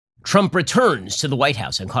Trump returns to the White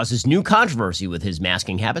House and causes new controversy with his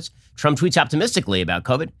masking habits. Trump tweets optimistically about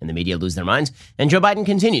COVID and the media lose their minds. And Joe Biden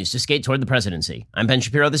continues to skate toward the presidency. I'm Ben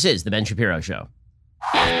Shapiro. This is The Ben Shapiro Show.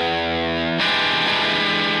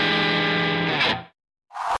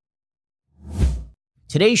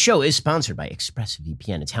 Today's show is sponsored by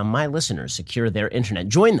ExpressVPN. It's how my listeners secure their internet.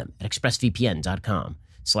 Join them at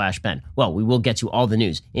expressvpn.com/Ben. Well, we will get to all the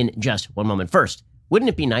news in just one moment. First, wouldn't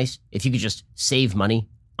it be nice if you could just save money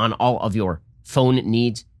on all of your phone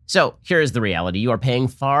needs? So here's the reality. You are paying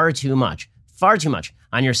far too much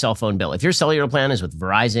on your cell phone bill. If your cellular plan is with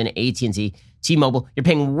Verizon, AT&T, T-Mobile, you're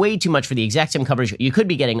paying way too much for the exact same coverage you could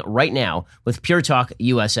be getting right now with Pure Talk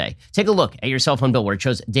USA. Take a look at your cell phone bill where it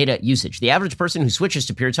shows data usage. The average person who switches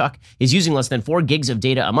to Pure Talk is using less than 4 gigs of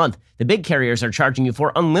data a month. The big carriers are charging you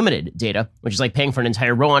for unlimited data, which is like paying for an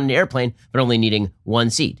entire row on an airplane, but only needing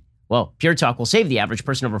one seat. Well, Pure Talk will save the average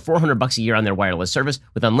person over $400 a year on their wireless service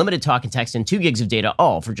with unlimited talk and text and 2 gigs of data,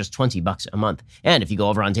 all for just $20 a month. And if you go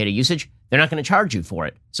over on data usage, they're not going to charge you for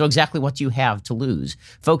it. So exactly what do you have to lose?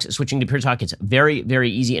 Folks, switching to Pure Talk, it's very, very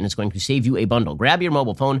easy, and it's going to save you a bundle. Grab your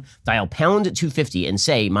mobile phone, dial pound 250, and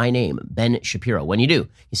say my name, Ben Shapiro. When you do,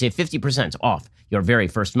 you save 50% off your very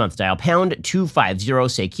first month. Dial pound 250,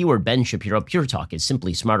 say keyword Ben Shapiro. Pure Talk is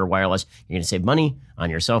simply smarter wireless. You're going to save money on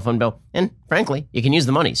your cell phone bill, and frankly, you can use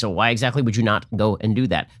the money. So why exactly would you not go and do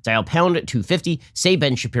that? Dial pound 250, say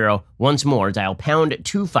Ben Shapiro. Once more, dial pound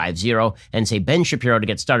 250 and say Ben Shapiro to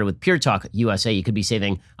get started with Pure Talk USA. You could be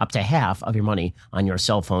saving up to half of your money on your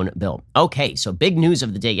cell phone bill. Okay, so big news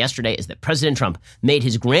of the day yesterday is that President Trump made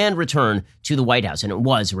his grand return to the White House, and it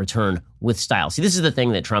was a return with style. See, this is the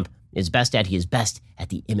thing that Trump is best at. He is best at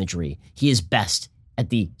the imagery. He is best at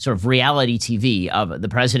the sort of reality TV of the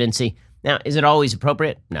presidency. Now, is it always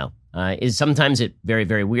appropriate? No. Is sometimes it very,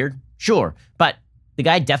 very weird? Sure. But the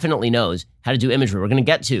guy definitely knows how to do imagery. We're going to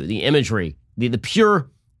get to the imagery, the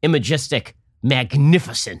pure imagistic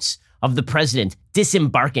magnificence of the president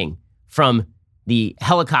disembarking from the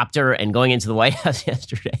helicopter and going into the White House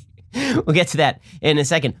yesterday. We'll get to that in a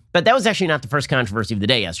second. But that was actually not the first controversy of the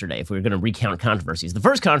day yesterday, if we were going to recount controversies. The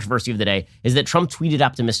first controversy of the day is that Trump tweeted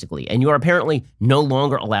optimistically, and you are apparently no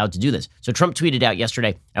longer allowed to do this. So Trump tweeted out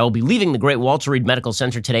yesterday, I will be leaving the great Walter Reed Medical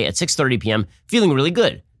Center today at 6:30 p.m. feeling really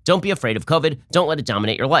good. Don't be afraid of COVID. Don't let it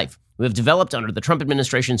dominate your life. We have developed under the Trump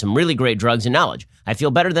administration some really great drugs and knowledge. I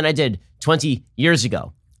feel better than I did 20 years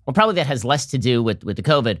ago. Well, probably that has less to do with the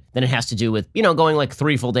COVID than it has to do with, going like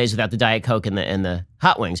 3 full days without the Diet Coke and the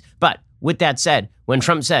hot wings. But with that said, when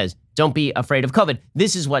Trump says, don't be afraid of COVID,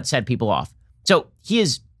 this is what set people off. So he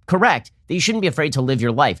is correct that you shouldn't be afraid to live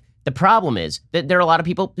your life. The problem is that there are a lot of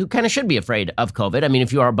people who kind of should be afraid of COVID. I mean,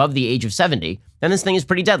 if you are above the age of 70, then this thing is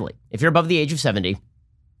pretty deadly. If you're above the age of 70,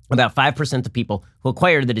 about 5% of people who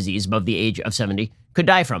acquire the disease above the age of 70 could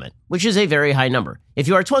die from it, which is a very high number. If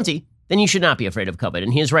you are 20, then you should not be afraid of COVID.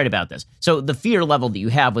 And he is right about this. So the fear level that you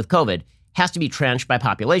have with COVID has to be tranched by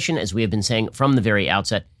population, as we have been saying from the very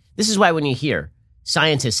outset. This is why when you hear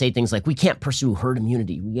scientists say things like, we can't pursue herd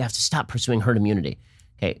immunity, we have to stop pursuing herd immunity.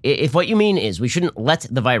 Okay, if what you mean is we shouldn't let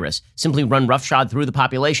the virus simply run roughshod through the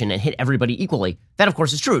population and hit everybody equally, that of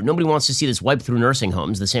course is true. Nobody wants to see this wipe through nursing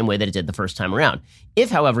homes the same way that it did the first time around.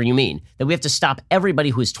 If, however, you mean that we have to stop everybody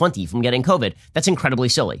who is 20 from getting COVID, that's incredibly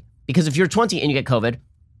silly. Because if you're 20 and you get COVID,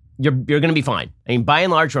 you're going to be fine. I mean, by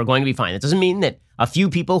and large, you're going to be fine. It doesn't mean that a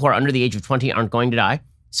few people who are under the age of 20 aren't going to die.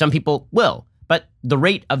 Some people will. But the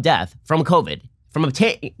rate of death from COVID,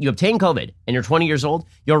 you obtain COVID and you're 20 years old,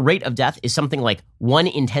 your rate of death is something like 1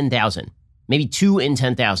 in 10,000, maybe 2 in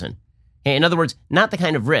 10,000. In other words, not the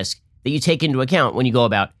kind of risk that you take into account when you go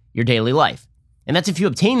about your daily life. And that's if you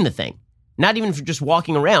obtain the thing, not even if you're just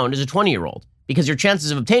walking around as a 20-year-old, because your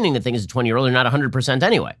chances of obtaining the thing as a 20-year-old are not 100%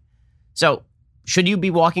 anyway. So should you be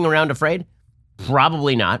walking around afraid?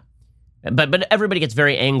 Probably not. But everybody gets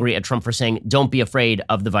very angry at Trump for saying, don't be afraid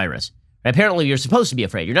of the virus. Apparently, you're supposed to be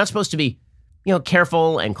afraid. You're not supposed to be,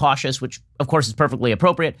 careful and cautious, which, of course, is perfectly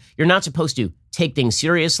appropriate. You're not supposed to take things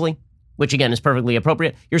seriously, which, again, is perfectly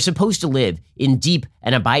appropriate. You're supposed to live in deep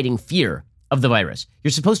and abiding fear of the virus.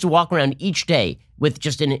 You're supposed to walk around each day with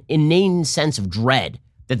just an inane sense of dread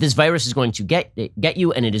that this virus is going to get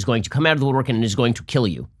you, and it is going to come out of the woodwork, and it is going to kill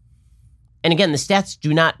you. And again, the stats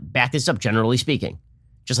do not back this up, generally speaking.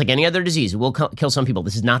 Just like any other disease, it will kill some people.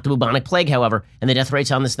 This is not the bubonic plague, however, and the death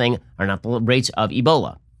rates on this thing are not the rates of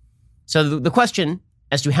Ebola. So the question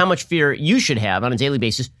as to how much fear you should have on a daily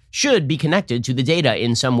basis should be connected to the data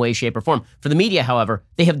in some way, shape, or form. For the media, however,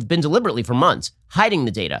 they have been deliberately for months hiding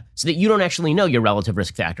the data so that you don't actually know your relative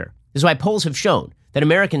risk factor. This is why polls have shown that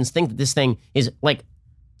Americans think that this thing is like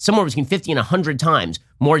somewhere between 50 and 100 times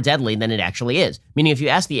more deadly than it actually is. Meaning, if you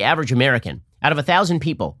ask the average American, out of 1,000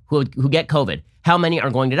 people who get COVID, how many are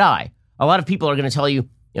going to die? A lot of people are going to tell you,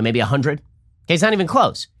 maybe 100. Okay, it's not even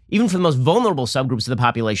close. Even for the most vulnerable subgroups of the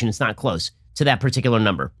population, it's not close to that particular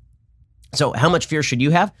number. So how much fear should you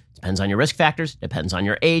have? Depends on your risk factors, depends on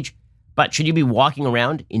your age. But should you be walking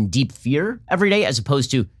around in deep fear every day as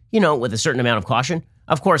opposed to, with a certain amount of caution?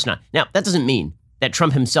 Of course not. Now, that doesn't mean that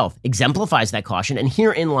Trump himself exemplifies that caution, and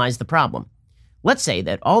herein lies the problem. Let's say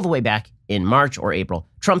that all the way back in March or April,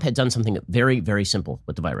 Trump had done something very, very simple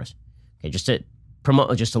with the virus. Okay, just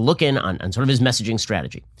to look in on sort of his messaging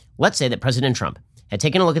strategy. Let's say that President Trump had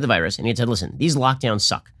taken a look at the virus and he had said, listen, these lockdowns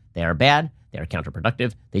suck. They are bad. They are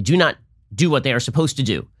counterproductive. They do not do what they are supposed to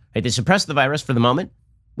do. Right? They suppress the virus for the moment,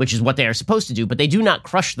 which is what they are supposed to do, but they do not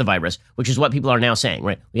crush the virus, which is what people are now saying,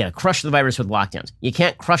 right? We got to crush the virus with lockdowns. You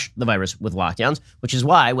can't crush the virus with lockdowns, which is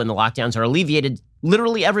why when the lockdowns are alleviated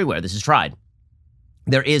literally everywhere, this is tried,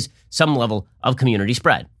 there is some level of community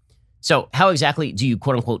spread. So how exactly do you,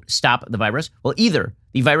 quote unquote, stop the virus? Well, either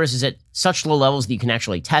the virus is at such low levels that you can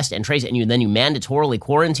actually test and trace it, and then you mandatorily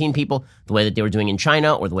quarantine people the way that they were doing in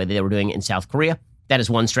China or the way that they were doing in South Korea. That is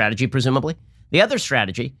one strategy, presumably. The other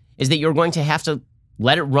strategy is that you're going to have to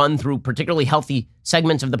let it run through particularly healthy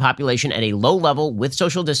segments of the population at a low level with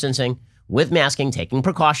social distancing, with masking, taking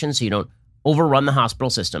precautions so you don't overrun the hospital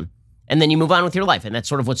system. And then you move on with your life. And that's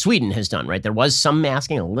sort of what Sweden has done, right? There was some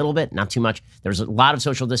masking, a little bit, not too much. There's a lot of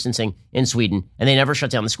social distancing in Sweden, and they never shut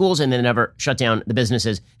down the schools, and they never shut down the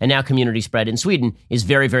businesses. And now community spread in Sweden is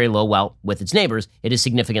very, very low. While with its neighbors, it is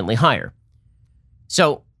significantly higher.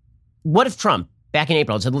 So what if Trump, back in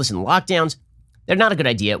April, had said, listen, lockdowns, they're not a good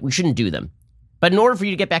idea. We shouldn't do them. But in order for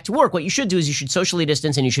you to get back to work, what you should do is you should socially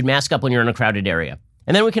distance and you should mask up when you're in a crowded area.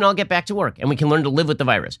 And then we can all get back to work and we can learn to live with the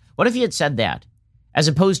virus. What if he had said that? As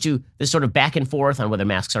opposed to this sort of back and forth on whether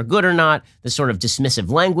masks are good or not, this sort of dismissive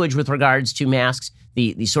language with regards to masks,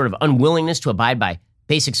 the sort of unwillingness to abide by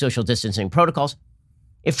basic social distancing protocols.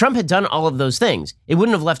 If Trump had done all of those things, it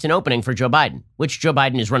wouldn't have left an opening for Joe Biden, which Joe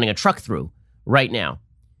Biden is running a truck through right now.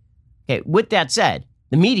 Okay, with that said,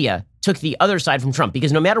 the media took the other side from Trump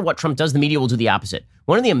because no matter what Trump does, the media will do the opposite.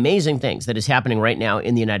 One of the amazing things that is happening right now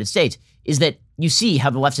in the United States is that you see how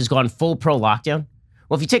the left has gone full pro-lockdown.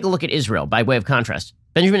 Well, if you take a look at Israel, by way of contrast,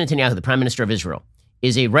 Benjamin Netanyahu, the prime minister of Israel,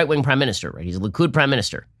 is a right-wing prime minister, right? He's a Likud prime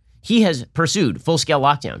minister. He has pursued full-scale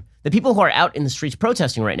lockdown. The people who are out in the streets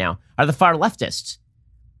protesting right now are the far leftists,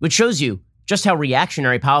 which shows you just how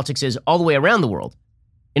reactionary politics is all the way around the world.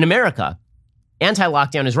 In America,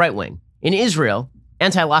 anti-lockdown is right-wing. In Israel,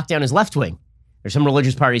 anti-lockdown is left-wing. There's some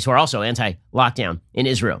religious parties who are also anti-lockdown in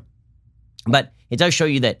Israel. But it does show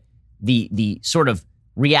you that the sort of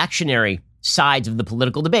reactionary sides of the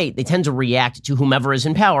political debate, they tend to react to whomever is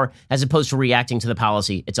in power as opposed to reacting to the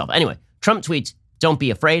policy itself. Anyway, Trump tweets, don't be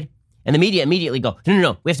afraid. And the media immediately go,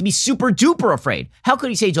 no, we have to be super duper afraid. How could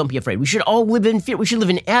he say don't be afraid? We should all live in fear. We should live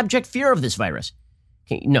in abject fear of this virus.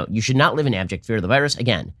 Okay, no, you should not live in abject fear of the virus.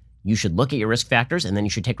 Again, you should look at your risk factors and then you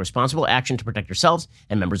should take responsible action to protect yourselves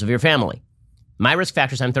and members of your family. My risk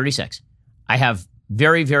factors, I'm 36. I have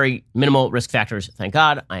very, very minimal risk factors. Thank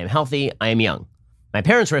God. I am healthy. I am young. My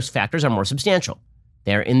parents' risk factors are more substantial.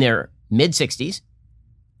 They're in their mid-60s,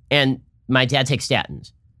 and my dad takes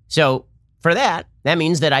statins. So for that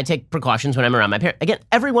means that I take precautions when I'm around my parents. Again,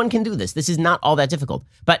 everyone can do this. This is not all that difficult,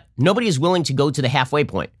 but nobody is willing to go to the halfway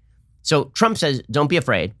point. So Trump says, don't be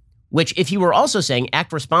afraid, which if he were also saying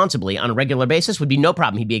act responsibly on a regular basis would be no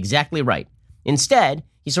problem. He'd be exactly right. Instead,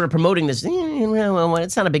 he's sort of promoting this, well,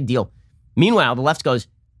 it's not a big deal. Meanwhile, the left goes,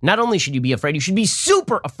 not only should you be afraid, you should be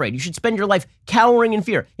super afraid. You should spend your life cowering in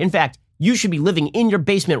fear. In fact, you should be living in your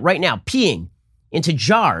basement right now, peeing into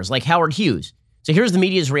jars like Howard Hughes. So here's the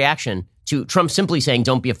media's reaction to Trump simply saying,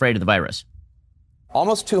 don't be afraid of the virus.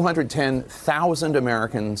 Almost 210,000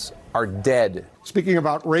 Americans are dead. Speaking of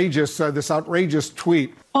outrageous, this outrageous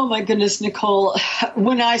tweet. Oh, my goodness, Nicole.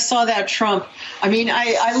 When I saw that Trump,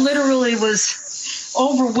 I literally was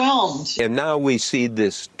overwhelmed. And now we see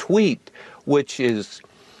this tweet, which is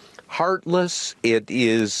heartless. It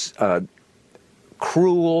is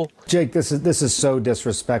cruel. Jake, this is so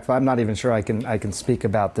disrespectful. I'm not even sure I can speak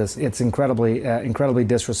about this. It's incredibly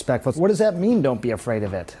disrespectful. What does that mean? Don't be afraid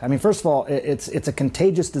of it. I mean, first of all, it's a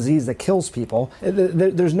contagious disease that kills people.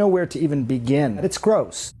 There's nowhere to even begin. It's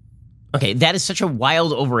gross. Okay, that is such a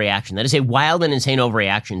wild overreaction. That is a wild and insane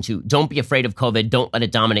overreaction to don't be afraid of COVID. Don't let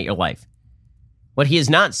it dominate your life. What he is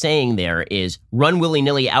not saying there is run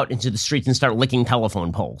willy-nilly out into the streets and start licking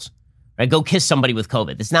telephone poles. Right? Go kiss somebody with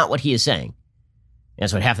COVID. That's not what he is saying.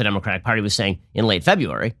 That's what half the Democratic Party was saying in late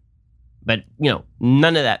February. But,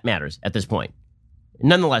 none of that matters at this point.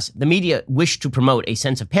 Nonetheless, the media wish to promote a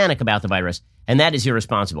sense of panic about the virus, and that is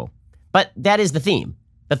irresponsible. But that is the theme.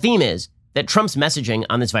 The theme is that Trump's messaging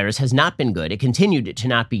on this virus has not been good. It continued to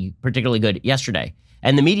not be particularly good yesterday.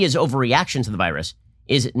 And the media's overreaction to the virus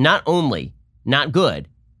is not only not good,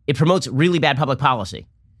 it promotes really bad public policy.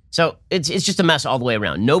 So it's just a mess all the way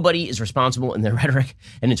around. Nobody is responsible in their rhetoric,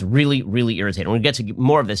 and it's really, really irritating. We're going to get to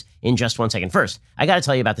more of this in just 1 second. First, I got to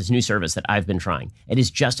tell you about this new service that I've been trying. It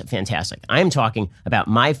is just fantastic. I am talking about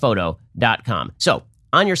myphoto.com. So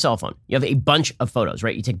on your cell phone, you have a bunch of photos,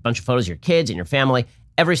 right? You take a bunch of photos of your kids and your family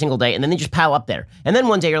every single day, and then they just pile up there. And then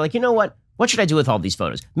one day you're like, you know what? What should I do with all these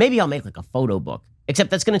photos? Maybe I'll make like a photo book.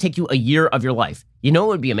 Except that's going to take you a year of your life. You know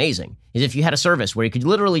what would be amazing is if you had a service where you could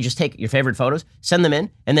literally just take your favorite photos, send them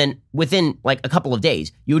in, and then within like a couple of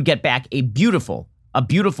days, you would get back a beautiful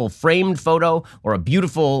framed photo or a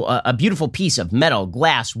beautiful piece of metal,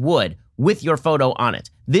 glass, wood with your photo on it.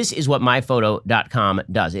 This is what myphoto.com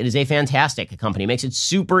does. It is a fantastic company. It makes it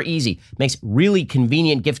super easy. Makes really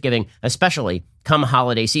convenient gift giving, especially come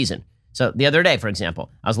holiday season. So the other day, for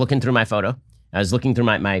example, I was looking through my photo. I was looking through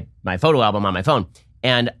my photo album on my phone,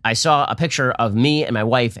 and I saw a picture of me and my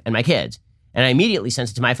wife and my kids. And I immediately sent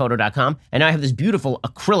it to myphoto.com, and now I have this beautiful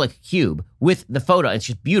acrylic cube with the photo. It's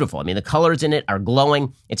just beautiful. I mean, the colors in it are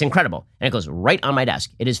glowing. It's incredible. And it goes right on my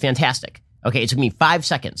desk. It is fantastic. Okay, it took me 5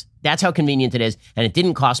 seconds. That's how convenient it is, and it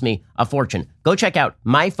didn't cost me a fortune. Go check out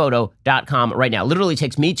myphoto.com right now. It literally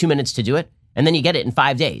takes me 2 minutes to do it, and then you get it in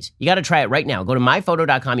 5 days. You got to try it right now. Go to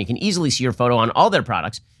myphoto.com. You can easily see your photo on all their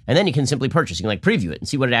products, and then you can simply purchase. You can like preview it and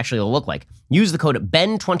see what it actually will look like. Use the code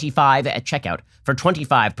BEN25 at checkout for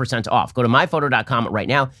 25% off. Go to myphoto.com right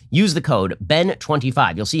now. Use the code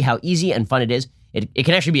BEN25. You'll see how easy and fun it is. It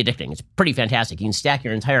can actually be addicting. It's pretty fantastic. You can stack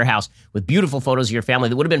your entire house with beautiful photos of your family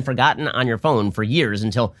that would have been forgotten on your phone for years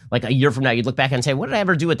until like a year from now, you'd look back and say, what did I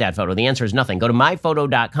ever do with that photo? The answer is nothing. Go to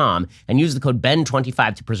myphoto.com and use the code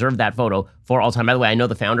BEN25 to preserve that photo for all time. By the way, I know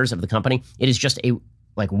the founders of the company. It is just a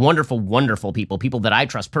like wonderful, wonderful people that I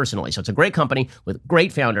trust personally. So it's a great company with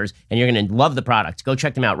great founders, and you're going to love the product. Go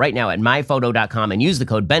check them out right now at myphoto.com and use the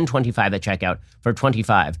code BEN25 at checkout for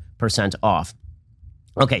 25% off.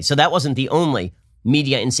 Okay, so that wasn't the only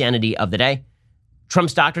media insanity of the day.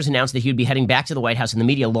 Trump's doctors announced that he would be heading back to the White House, and the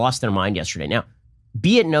media lost their mind yesterday. Now,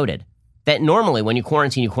 be it noted that normally when you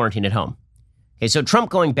quarantine at home. Okay, so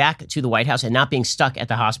Trump going back to the White House and not being stuck at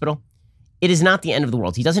the hospital, it is not the end of the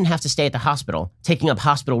world. He doesn't have to stay at the hospital taking up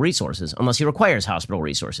hospital resources unless he requires hospital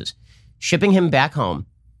resources. Shipping him back home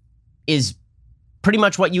is pretty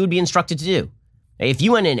much what you would be instructed to do. If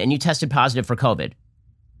you went in and you tested positive for COVID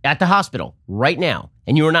at the hospital right now,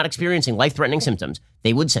 and you were not experiencing life-threatening symptoms,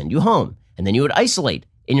 they would send you home, and then you would isolate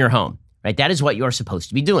in your home, right? That is what you're supposed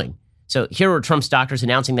to be doing. So here were Trump's doctors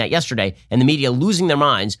announcing that yesterday, and the media losing their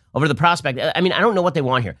minds over the prospect. I mean, I don't know what they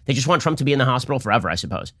want here. They just want Trump to be in the hospital forever, I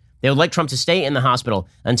suppose. They would like Trump to stay in the hospital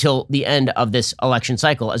until the end of this election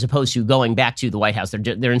cycle, as opposed to going back to the White House.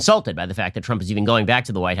 They're insulted by the fact that Trump is even going back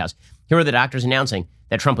to the White House. Here are the doctors announcing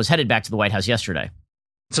that Trump was headed back to the White House yesterday.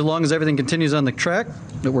 So long as everything continues on the track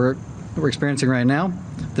that we're experiencing right now,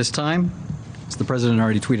 this time, as the president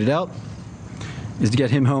already tweeted out, is to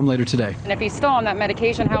get him home later today. And if he's still on that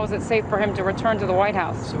medication, how is it safe for him to return to the White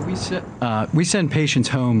House? So we send patients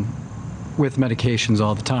home with medications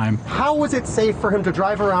all the time. How was it safe for him to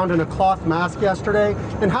drive around in a cloth mask yesterday?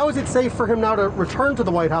 And how is it safe for him now to return to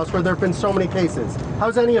the White House where there have been so many cases?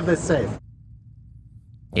 How's any of this safe?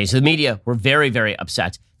 Okay, so the media were very, very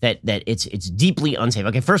upset that it's deeply unsafe.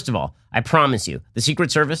 Okay, first of all, I promise you, the Secret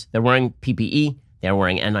Service, they're wearing PPE, they're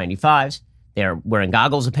wearing N95s, they're wearing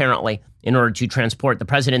goggles apparently in order to transport the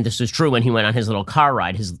president. This was true when he went on his little car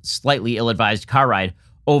ride, his slightly ill-advised car ride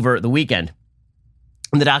over the weekend.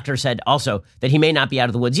 And the doctor said also that he may not be out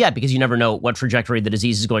of the woods yet because you never know what trajectory the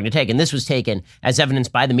disease is going to take. And this was taken as evidence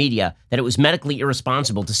by the media that it was medically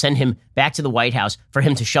irresponsible to send him back to the White House for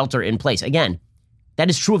him to shelter in place. Again, that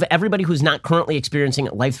is true of everybody who's not currently experiencing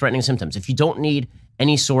life-threatening symptoms. If you don't need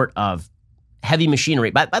any sort of heavy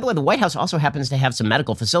machinery. By the way, the White House also happens to have some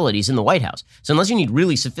medical facilities in the White House. So unless you need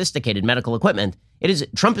really sophisticated medical equipment,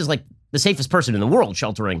 Trump is like the safest person in the world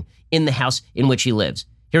sheltering in the house in which he lives.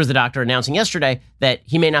 Here's the doctor announcing yesterday that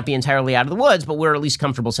he may not be entirely out of the woods, but we're at least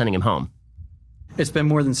comfortable sending him home. It's been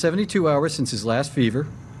more than 72 hours since his last fever.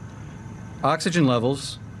 Oxygen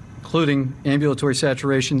levels, including ambulatory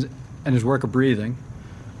saturations and his work of breathing,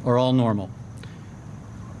 are all normal.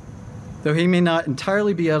 Though he may not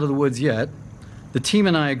entirely be out of the woods yet, the team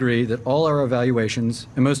and I agree that all our evaluations,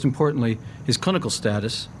 and most importantly, his clinical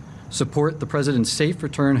status, support the president's safe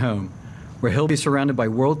return home, where he'll be surrounded by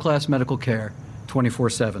world-class medical care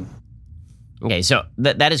 24/7. Okay, so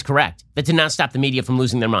that is correct. That did not stop the media from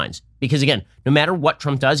losing their minds. Because again, no matter what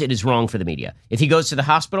Trump does, it is wrong for the media. If he goes to the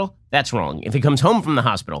hospital, that's wrong. If he comes home from the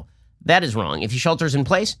hospital, that is wrong. If he shelters in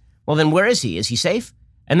place, well, then where is he? Is he safe?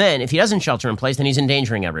 And then if he doesn't shelter in place, then he's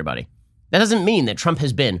endangering everybody. That doesn't mean that Trump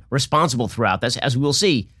has been responsible throughout this. As we'll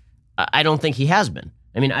see, I don't think he has been.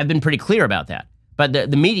 I mean, I've been pretty clear about that. But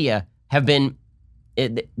the media have been,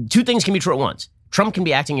 two things can be true at once. Trump can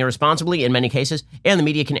be acting irresponsibly in many cases, and the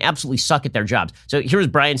media can absolutely suck at their jobs. So here's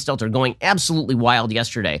Brian Stelter going absolutely wild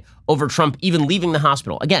yesterday over Trump even leaving the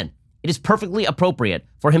hospital. Again, it is perfectly appropriate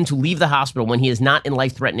for him to leave the hospital when he is not in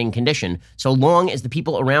life-threatening condition, so long as the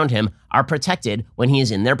people around him are protected when he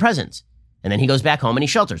is in their presence. And then he goes back home and he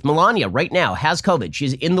shelters. Melania right now has COVID.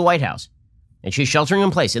 She's in the White House, and she's sheltering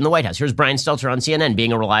in place in the White House. Here's Brian Stelter on CNN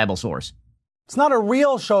being a reliable source. It's not a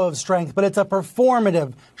real show of strength, but it's a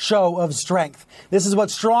performative show of strength. This is what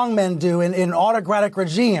strongmen do in autocratic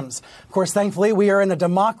regimes. Of course, thankfully, we are in a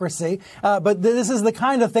democracy, but this is the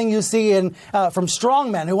kind of thing you see from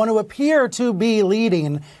strongmen who want to appear to be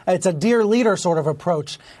leading. It's a dear leader sort of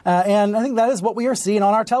approach, and I think that is what we are seeing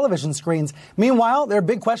on our television screens. Meanwhile, there are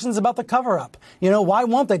big questions about the cover-up. Why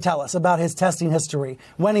won't they tell us about his testing history,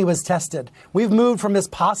 when he was tested? We've moved from this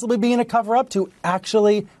possibly being a cover-up to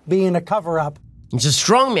actually being a cover-up. It's a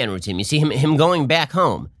strongman routine. You see him going back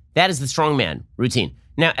home. That is the strongman routine.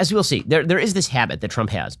 Now, as we'll see, there is this habit that Trump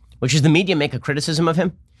has, which is the media make a criticism of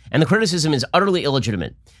him, and the criticism is utterly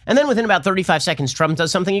illegitimate. And then within about 35 seconds, Trump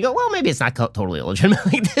does something, you go, well, maybe it's not totally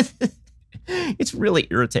illegitimate. It's really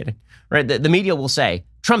irritating, right? The media will say,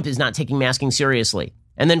 Trump is not taking masking seriously.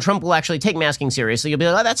 And then Trump will actually take masking seriously. You'll be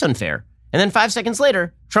like, oh, that's unfair. And then 5 seconds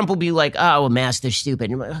later, Trump will be like, oh, well, masks are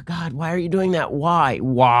stupid. And you're like, oh, God, why are you doing that? Why?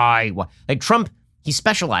 Like Trump, he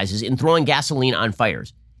specializes in throwing gasoline on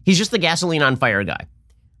fires. He's just the gasoline on fire guy.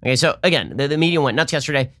 Okay, so again, the media went nuts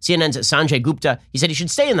yesterday. CNN's Sanjay Gupta, he said he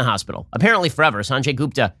should stay in the hospital, apparently forever. Sanjay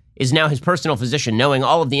Gupta is now his personal physician, knowing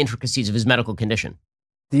all of the intricacies of his medical condition.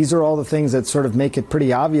 These are all the things that sort of make it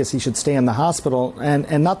pretty obvious he should stay in the hospital,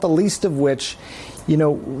 and not the least of which,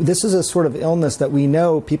 this is a sort of illness that we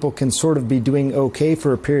know people can sort of be doing okay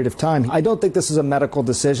for a period of time. I don't think this is a medical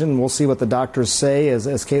decision. We'll see what the doctors say, as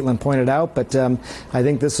Caitlin pointed out, but I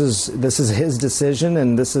think this is his decision,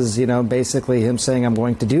 and this is, basically him saying, I'm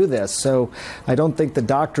going to do this. So I don't think the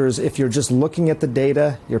doctors, if you're just looking at the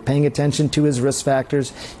data, you're paying attention to his risk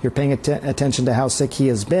factors, you're paying attention to how sick he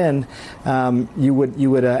has been, you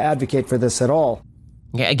would advocate for this at all.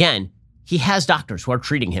 Okay, again, he has doctors who are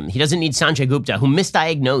treating him. He doesn't need Sanjay Gupta, who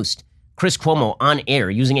misdiagnosed Chris Cuomo on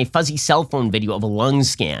air using a fuzzy cell phone video of a lung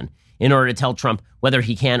scan in order to tell Trump whether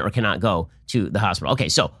he can or cannot go to the hospital. Okay,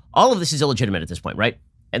 so all of this is illegitimate at this point, right?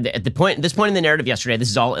 At this point in the narrative yesterday,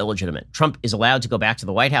 this is all illegitimate. Trump is allowed to go back to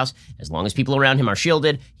the White House as long as people around him are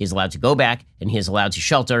shielded. He is allowed to go back, and he is allowed to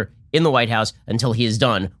shelter in the White House until he is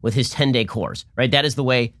done with his 10-day course, right? That is the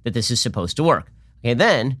way that this is supposed to work. Okay,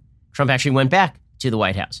 then Trump actually went back to the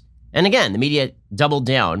White House. And again, the media doubled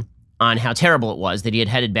down on how terrible it was that he had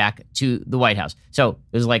headed back to the White House. So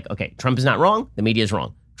it was like, okay, Trump is not wrong, the media is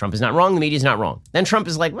wrong. Trump is not wrong, the media is not wrong. Then Trump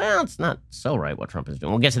is like, well, it's not so right what Trump is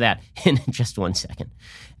doing. We'll get to that in just 1 second.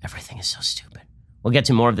 Everything is so stupid. We'll get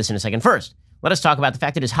to more of this in a second. First, let us talk about the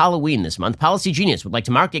fact that it's Halloween this month. Policy Genius would like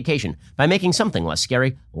to mark the occasion by making something less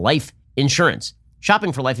scary, life insurance.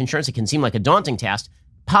 Shopping for life insurance, it can seem like a daunting task.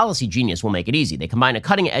 Policy Genius will make it easy. They combine a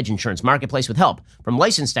cutting-edge insurance marketplace with help from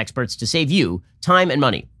licensed experts to save you time and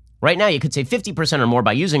money. Right now, you could save 50% or more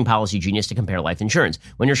by using Policy Genius to compare life insurance.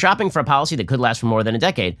 When you're shopping for a policy that could last for more than a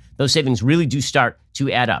decade, those savings really do start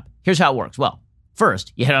to add up. Here's how it works. Well,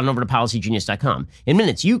 first, you head on over to PolicyGenius.com. In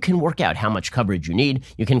minutes, you can work out how much coverage you need.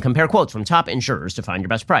 You can compare quotes from top insurers to find your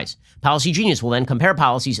best price. Policy Genius will then compare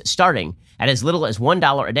policies starting at as little as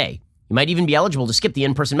 $1 a day. You might even be eligible to skip the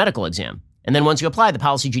in-person medical exam. And then once you apply, the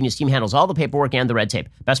Policy Genius team handles all the paperwork and the red tape.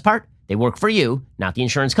 Best part? They work for you, not the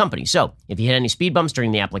insurance company. So if you hit any speed bumps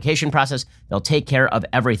during the application process, they'll take care of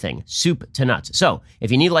everything, soup to nuts. So if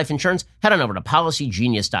you need life insurance, head on over to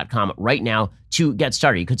PolicyGenius.com right now to get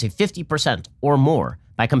started. You could save 50% or more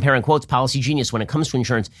by comparing quotes. Policy Genius, when it comes to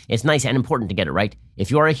insurance, it's nice and important to get it right.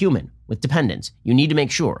 If you are a human with dependents, you need to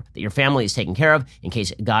make sure that your family is taken care of in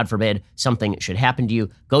case, God forbid, something should happen to you.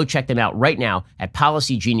 Go check them out right now at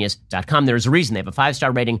PolicyGenius.com. There's a reason they have a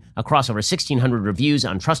 5-star rating across over 1,600 reviews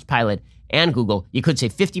on Trustpilot and Google. You could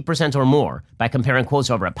save 50% or more by comparing quotes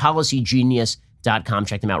over at PolicyGenius.com.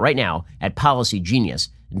 Check them out right now at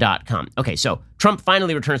PolicyGenius.com. Okay, so Trump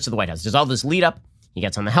finally returns to the White House. There's all this lead up. He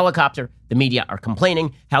gets on the helicopter. The media are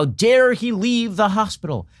complaining. How dare he leave the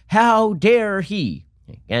hospital? How dare he?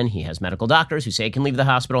 Again, he has medical doctors who say he can leave the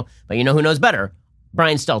hospital. But you know who knows better?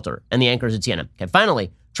 Brian Stelter and the anchors at CNN. Okay,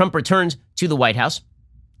 finally, Trump returns to the White House,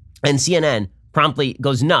 and CNN promptly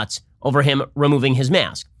goes nuts over him removing his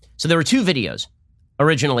mask. So there were two videos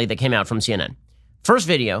originally that came out from CNN. First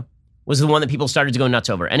video was the one that people started to go nuts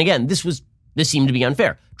over. And again, this seemed to be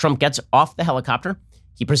unfair. Trump gets off the helicopter.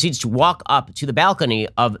 He proceeds to walk up to the balcony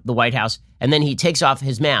of the White House, and then he takes off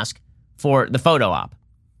his mask for the photo op.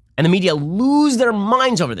 And the media lose their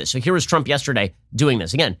minds over this. So here was Trump yesterday doing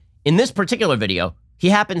this. Again, in this particular video, he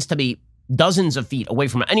happens to be dozens of feet away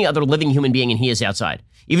from any other living human being, and he is outside.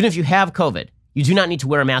 Even if you have COVID, you do not need to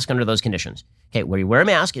wear a mask under those conditions. Okay, where you wear a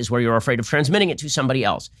mask is where you're afraid of transmitting it to somebody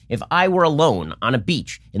else. If I were alone on a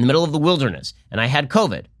beach in the middle of the wilderness and I had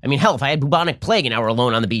COVID, I mean, hell, if I had bubonic plague and I were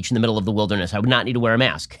alone on the beach in the middle of the wilderness, I would not need to wear a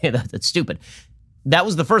mask. That's stupid. That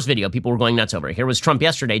was the first video people were going nuts over. Here was Trump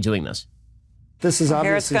yesterday doing this. This is obviously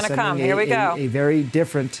Here it's going to come. Here we go. A very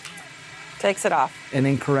different, takes it off, an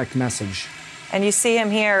incorrect message. And you see him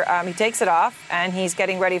here. He takes it off, and he's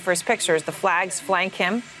getting ready for his pictures. The flags flank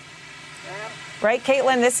him. Right,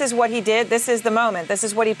 Caitlin, this is what he did. This is the moment. This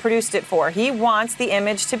is what he produced it for. He wants the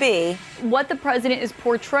image to be what the president is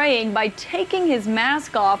portraying by taking his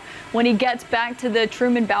mask off when he gets back to the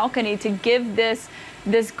Truman balcony to give this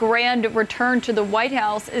grand return to the White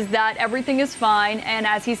House, is that everything is fine. And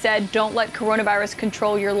as he said, don't let coronavirus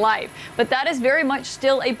control your life. But that is very much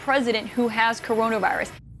still a president who has coronavirus.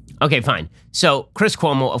 Okay, fine. So Chris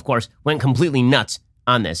Cuomo, of course, went completely nuts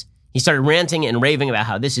on this. He started ranting and raving about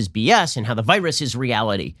how this is BS and how the virus is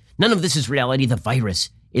reality. None of this is reality. The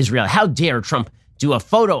virus is real. How dare Trump do a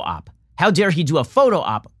photo op? How dare he do a photo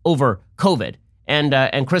op over COVID?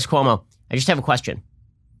 And Chris Cuomo, I just have a question.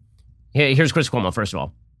 Here's Chris Cuomo, first of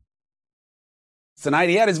all. Tonight,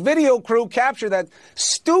 he had his video crew capture that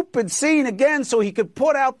stupid scene again so he could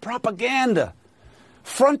put out propaganda,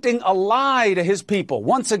 fronting a lie to his people.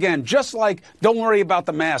 Once again, just like, don't worry about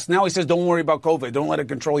the mask. Now he says, don't worry about COVID. Don't let it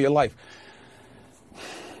control your life.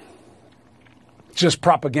 Just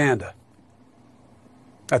propaganda.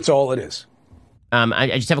 That's all it is.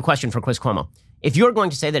 I just have a question for Chris Cuomo. If you're going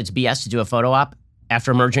to say that it's BS to do a photo op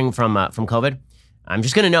after emerging from COVID, I'm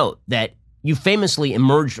just going to note that you famously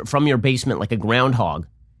emerged from your basement like a groundhog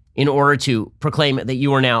in order to proclaim that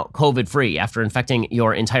you are now COVID-free after infecting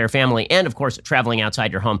your entire family and, of course, traveling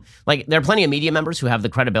outside your home. Like, there are plenty of media members who have the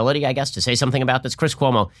credibility, I guess, to say something about this. Chris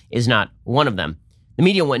Cuomo is not one of them. The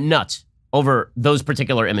media went nuts over those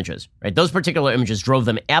particular images, right? Those particular images drove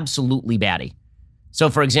them absolutely batty. So,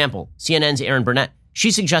 for example, CNN's Erin Burnett,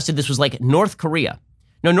 she suggested this was like North Korea.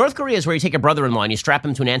 No, North Korea is where you take a brother-in-law and you strap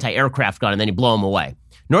him to an anti-aircraft gun and then you blow him away.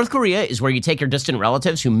 North Korea is where you take your distant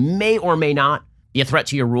relatives who may or may not be a threat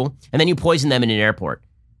to your rule, and then you poison them in an airport.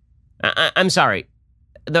 I'm sorry.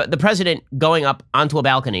 The president going up onto a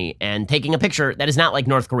balcony and taking a picture, that is not like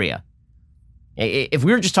North Korea. If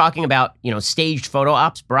we were just talking about, staged photo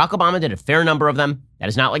ops, Barack Obama did a fair number of them. That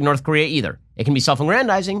is not like North Korea either. It can be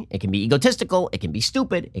self-aggrandizing. It can be egotistical. It can be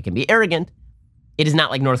stupid. It can be arrogant. It is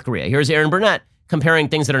not like North Korea. Here's Erin Burnett comparing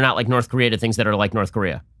things that are not like North Korea to things that are like North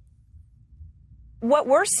Korea. What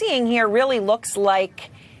we're seeing here really looks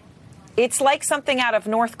like it's like something out of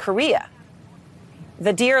North Korea.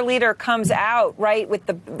 The dear leader comes out, right, with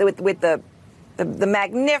the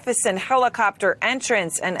magnificent helicopter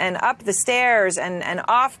entrance and up the stairs and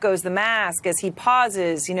off goes the mask as he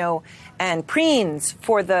pauses, and preens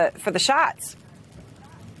for the shots.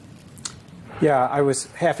 Yeah, I was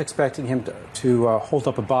half expecting him to hold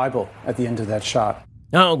up a Bible at the end of that shot.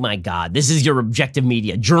 Oh my God, this is your objective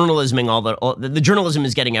media. Journalisming, the journalism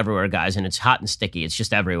is getting everywhere, guys, and it's hot and sticky. It's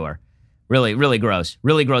just everywhere. Really, really gross.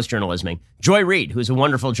 Really gross journalisming. Joy Reid, who's a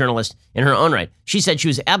wonderful journalist in her own right, she said she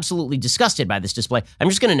was absolutely disgusted by this display. I'm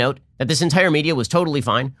just going to note that this entire media was totally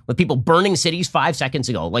fine with people burning cities 5 seconds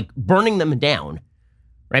ago, like burning them down,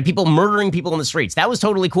 right? People murdering people in the streets. That was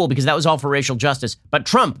totally cool because that was all for racial justice. But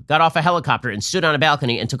Trump got off a helicopter and stood on a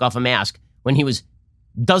balcony and took off a mask when he was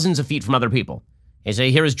dozens of feet from other people. Okay, so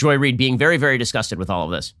here is Joy Reid being very, very disgusted with all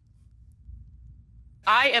of this.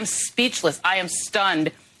 I am speechless. I am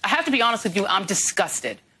stunned. I have to be honest with you, I'm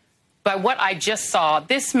disgusted by what I just saw.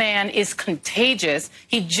 This man is contagious.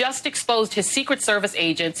 He just exposed his Secret Service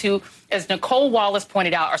agents who, as Nicole Wallace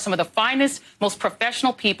pointed out, are some of the finest, most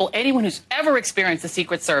professional people. Anyone who's ever experienced the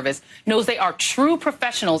Secret Service knows they are true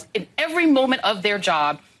professionals in every moment of their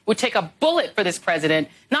job, would take a bullet for this president,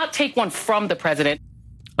 not take one from the president.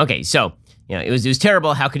 Okay, so, it was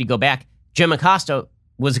terrible. How could he go back? Jim Acosta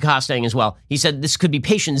was accosting as well. He said this could be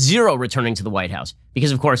patient zero returning to the White House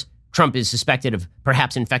because, of course, Trump is suspected of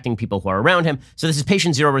perhaps infecting people who are around him. So this is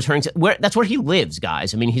patient zero returning to that's where he lives,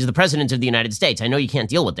 guys. I mean, he's the president of the United States. I know you can't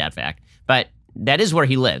deal with that fact, but that is where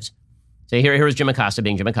he lives. So here's Jim Acosta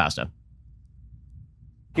being Jim Acosta.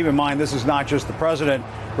 Keep in mind, this is not just the president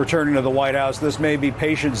returning to the White House. This may be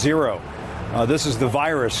patient zero. This is the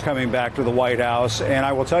virus coming back to the White House. And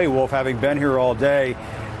I will tell you, Wolf, having been here all day,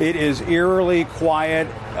 it is eerily quiet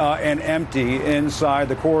and empty inside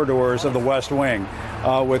the corridors of the West Wing.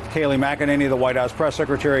 With Kayleigh McEnany, the White House press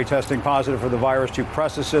secretary, testing positive for the virus, 2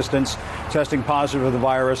 press assistants testing positive for the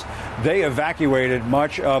virus. They evacuated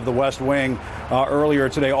much of the West Wing earlier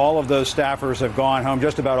today. All of those staffers have gone home.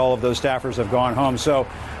 Just about all of those staffers have gone home. So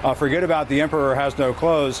forget about the emperor has no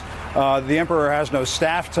clothes. The emperor has no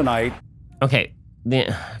staff tonight. Okay.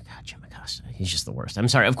 God, Jim Acosta, he's just the worst. I'm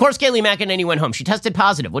sorry. Of course, Kayleigh McEnany went home. She tested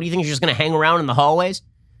positive. What do you think? She's just going to hang around in the hallways?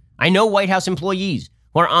 I know White House employees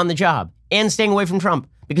who are on the job and staying away from Trump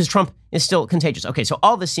because Trump is still contagious. Okay, so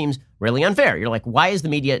all this seems really unfair. You're like, why is the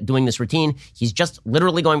media doing this routine? He's just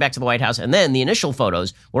literally going back to the White House. And then the initial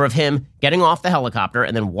photos were of him getting off the helicopter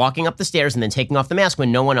and then walking up the stairs and then taking off the mask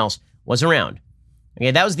when no one else was around. Okay,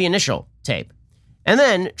 that was the initial tape. And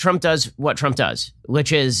then Trump does what Trump does,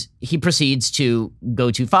 which is he proceeds to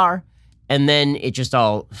go too far. And then it just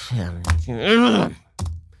all...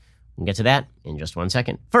 We'll get to that in just one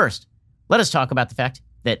second. First, let us talk about the fact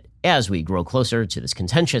that as we grow closer to this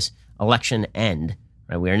contentious election end,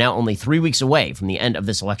 right, we are now only 3 weeks away from the end of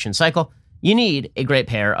this election cycle, you need a great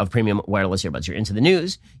pair of premium wireless earbuds. You're into the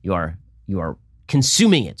news. You are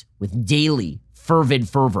consuming it with daily fervid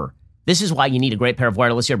fervor. This is why you need a great pair of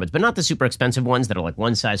wireless earbuds, but not the super expensive ones that are like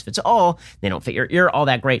one size fits all. They don't fit your ear all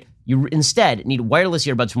that great. You instead need wireless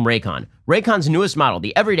earbuds from Raycon. Raycon's newest model,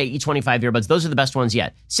 the Everyday E25 earbuds, those are the best ones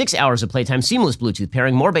yet. 6 hours of playtime, seamless Bluetooth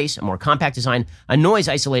pairing, more bass, a more compact design, a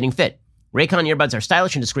noise-isolating fit. Raycon earbuds are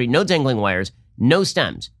stylish and discreet, no dangling wires, no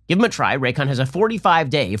stems. Give them a try. Raycon has a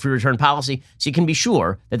 45-day free return policy, so you can be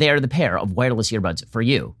sure that they are the pair of wireless earbuds for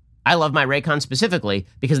you. I love my Raycon specifically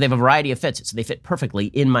because they have a variety of fits, so they fit perfectly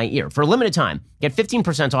in my ear. For a limited time, get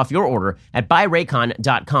 15% off your order at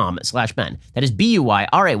buyraycon.com/Ben. That is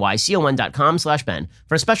BUYRAYCON.com/Ben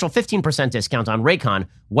for a special 15% discount on Raycon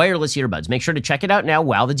wireless earbuds. Make sure to check it out now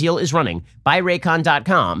while the deal is running.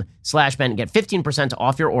 Buyraycon.com/Ben. Get 15%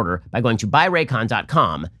 off your order by going to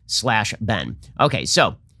buyraycon.com/Ben. Okay,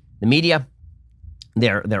 so the media,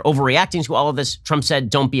 they're overreacting to all of this. Trump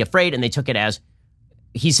said, don't be afraid, and they took it as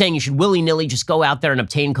he's saying you should willy-nilly just go out there and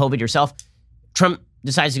obtain COVID yourself. Trump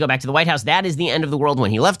decides to go back to the White House. That is the end of the world.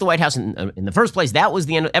 When he left the White House in the first place, that was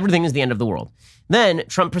the end. Everything is the end of the world. Then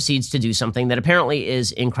Trump proceeds to do something that apparently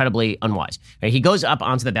is incredibly unwise. Right? He goes up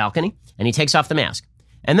onto the balcony and he takes off the mask.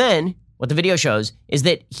 And then what the video shows is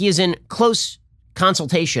that he is in close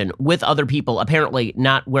consultation with other people, apparently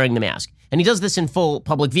not wearing the mask. And he does this in full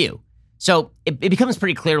public view. So it becomes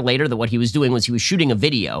pretty clear later that what he was doing was he was shooting a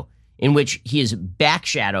video in which he is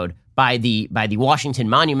backshadowed by the Washington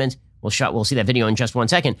Monument. We'll see that video in just one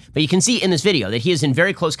second. But you can see in this video that he is in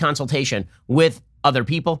very close consultation with other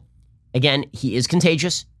people. Again, he is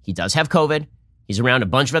contagious. He does have COVID. He's around a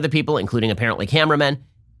bunch of other people, including apparently cameramen.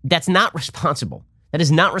 That's not responsible. That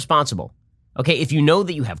is not responsible. Okay, if you know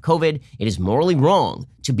that you have COVID, it is morally wrong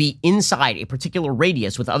to be inside a particular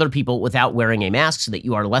radius with other people without wearing a mask so that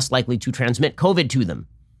you are less likely to transmit COVID to them.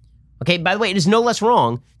 Okay, by the way, it is no less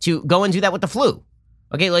wrong to go and do that with the flu.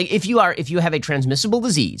 Okay, like if you have a transmissible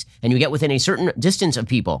disease and you get within a certain distance of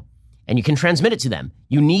people and you can transmit it to them,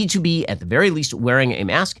 you need to be at the very least wearing a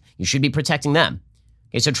mask. You should be protecting them.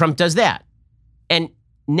 Okay, so Trump does that. And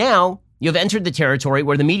now you have entered the territory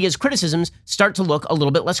where the media's criticisms start to look a little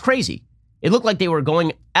bit less crazy. It looked like they were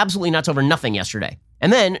going absolutely nuts over nothing yesterday.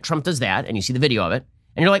 And then Trump does that and you see the video of it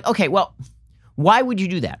and you're like, okay, well, why would you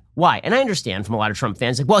do that? Why? And I understand from a lot of Trump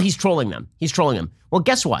fans, like, well, he's trolling them. He's trolling them. Well,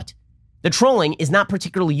 guess what? The trolling is not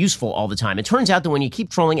particularly useful all the time. It turns out that when you keep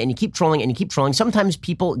trolling and you keep trolling and you keep trolling, sometimes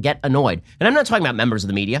people get annoyed. And I'm not talking about members of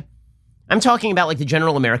the media. I'm talking about like the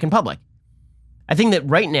general American public. I think that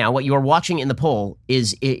right now, what you are watching in the poll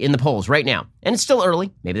is in the polls right now. And it's still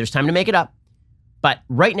early. Maybe there's time to make it up. But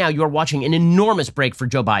right now, you are watching an enormous break for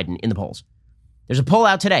Joe Biden in the polls. There's a poll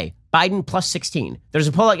out today, Biden plus 16. There's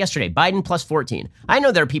a poll out yesterday, Biden plus 14. I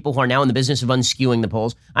know there are people who are now in the business of unskewing the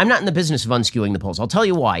polls. I'm not in the business of unskewing the polls. I'll tell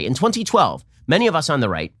you why. In 2012, many of us on the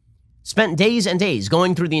right spent days and days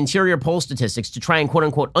going through the interior poll statistics to try and quote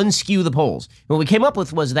unquote unskew the polls. And what we came up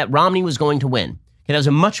with was that Romney was going to win. Okay, that was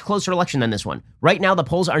a much closer election than this one. Right now, the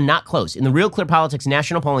polls are not close. In the Real Clear Politics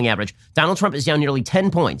national polling average, Donald Trump is down nearly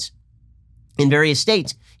 10 points. In various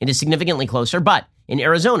states, it is significantly closer, but in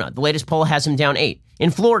Arizona, the latest poll has him down 8.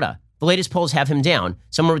 In Florida, the latest polls have him down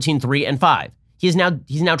somewhere between 3 and 5. He's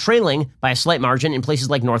now trailing by a slight margin in places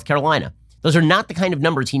like North Carolina. Those are not the kind of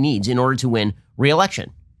numbers he needs in order to win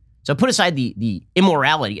re-election. So put aside the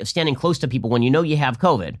immorality of standing close to people when you know you have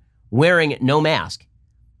COVID, wearing no mask.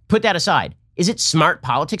 Put that aside. Is it smart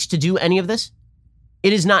politics to do any of this?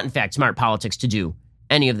 It is not, in fact, smart politics to do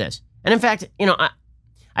any of this. And in fact,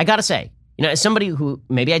 I got to say, as somebody who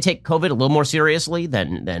maybe I take COVID a little more seriously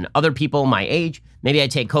than other people my age, maybe I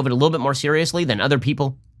take COVID a little bit more seriously than other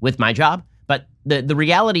people with my job. But the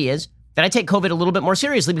reality is that I take COVID a little bit more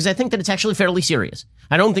seriously because I think that it's actually fairly serious.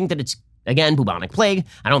 I don't think that it's, again, bubonic plague.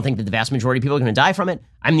 I don't think that the vast majority of people are going to die from it.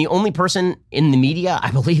 I'm the only person in the media,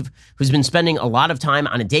 I believe, who's been spending a lot of time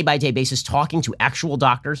on a day-by-day basis talking to actual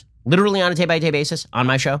doctors, literally on a day-by-day basis on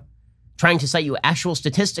my show, trying to cite you actual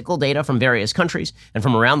statistical data from various countries and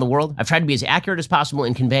from around the world. I've tried to be as accurate as possible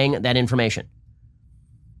in conveying that information.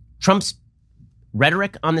 Trump's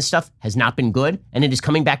rhetoric on this stuff has not been good, and it is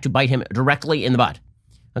coming back to bite him directly in the butt.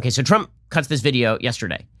 Okay, so Trump cuts this video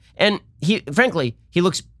yesterday, and frankly, he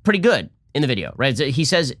looks pretty good in the video, right? He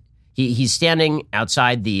says he's standing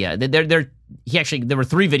outside there were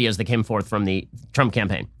 3 videos that came forth from the Trump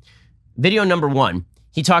campaign. Video number 1,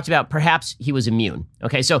 he talked about perhaps he was immune.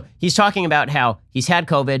 Okay, so he's talking about how he's had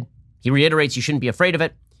COVID. He reiterates you shouldn't be afraid of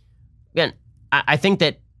it. Again, I think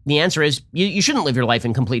that the answer is you shouldn't live your life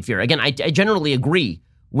in complete fear. Again, I generally agree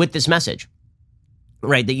with this message,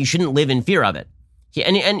 right, that you shouldn't live in fear of it.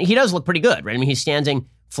 And he does look pretty good, right? I mean, he's standing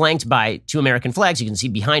flanked by 2 American flags. You can see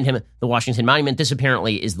behind him the Washington Monument. This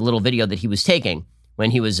apparently is the little video that he was taking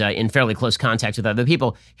when he was in fairly close contact with other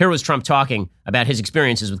people. Here was Trump talking about his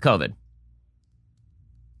experiences with COVID.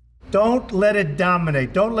 Don't let it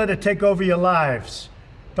dominate. Don't let it take over your lives.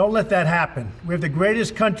 Don't let that happen. We have the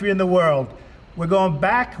greatest country in the world. We're going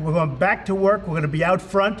back. We're going back to work. We're going to be out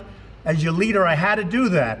front. As your leader, I had to do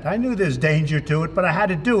that. I knew there's danger to it, but I had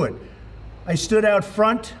to do it. I stood out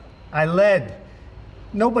front. I led.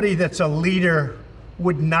 Nobody that's a leader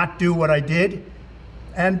would not do what I did.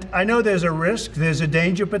 And I know there's a risk, there's a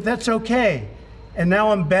danger, but that's okay. And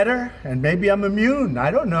now I'm better, and maybe I'm immune.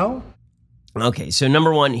 I don't know. Okay, so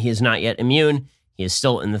number 1, he is not yet immune. He is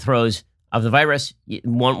still in the throes of the virus.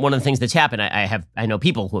 One of the things that's happened, I know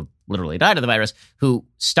people who have literally died of the virus who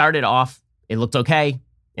started off, it looked okay,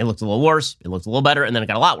 it looked a little worse, it looked a little better, and then it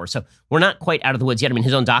got a lot worse. So we're not quite out of the woods yet. I mean,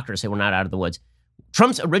 his own doctors say we're not out of the woods.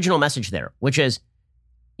 Trump's original message there, which is,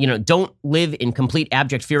 don't live in complete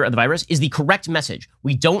abject fear of the virus, is the correct message.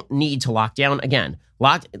 We don't need to lock down again.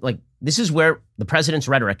 This is where the president's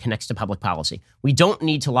rhetoric connects to public policy. We don't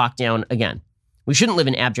need to lock down again. We shouldn't live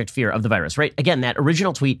in abject fear of the virus, right? Again, that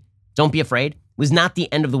original tweet, don't be afraid, was not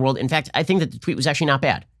the end of the world. In fact, I think that the tweet was actually not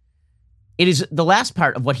bad. It is the last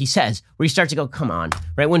part of what he says where you start to go, come on,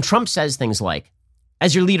 right? When Trump says things like,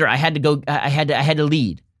 as your leader, I had to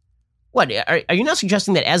lead. What, are you now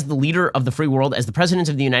suggesting that as the leader of the free world, as the president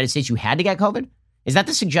of the United States, you had to get COVID? Is that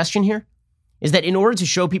the suggestion here? Is that in order to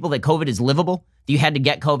show people that COVID is livable, that you had to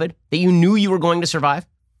get COVID, that you knew you were going to survive?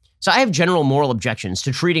 So I have general moral objections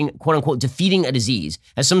to treating, quote unquote, defeating a disease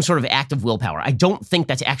as some sort of act of willpower. I don't think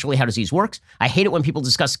that's actually how disease works. I hate it when people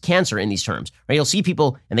discuss cancer in these terms, right? You'll see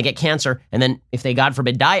people and they get cancer, and then if they, God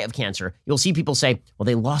forbid, die of cancer, you'll see people say, well,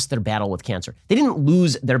 they lost their battle with cancer. They didn't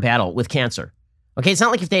lose their battle with cancer. Okay, it's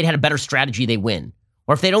not like if they'd had a better strategy, they win.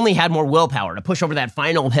 Or if they'd only had more willpower to push over that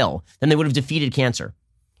final hill, then they would have defeated cancer.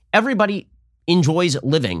 Everybody enjoys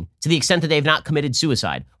living to the extent that they've not committed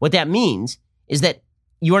suicide. What that means is that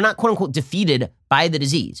you are not, quote unquote, defeated by the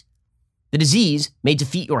disease. The disease may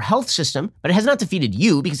defeat your health system, but it has not defeated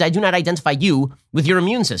you because I do not identify you with your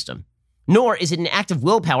immune system. Nor is it an act of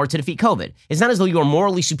willpower to defeat COVID. It's not as though you are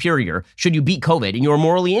morally superior should you beat COVID and you are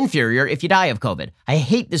morally inferior if you die of COVID. I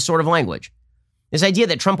hate this sort of language. This idea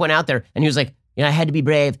that Trump went out there and he was like, I had to be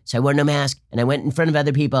brave, so I wore no mask and I went in front of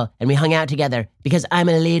other people and we hung out together because I'm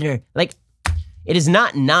a leader. It is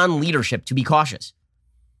not non-leadership to be cautious.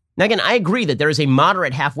 Now, again, I agree that there is a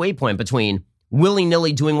moderate halfway point between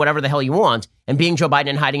willy-nilly doing whatever the hell you want and being Joe Biden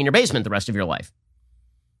and hiding in your basement the rest of your life.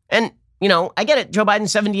 And, I get it. Joe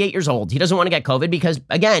Biden's 78 years old. He doesn't want to get COVID because,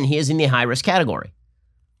 again, he is in the high-risk category.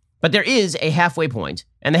 But there is a halfway point,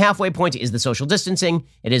 and the halfway point is the social distancing.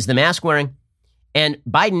 It is the mask wearing. And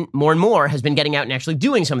Biden, more and more, has been getting out and actually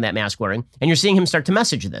doing some of that mask wearing, and you're seeing him start to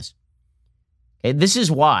message this. Okay, this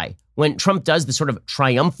is why when Trump does the sort of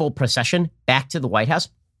triumphal procession back to the White House,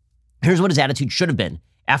 here's what his attitude should have been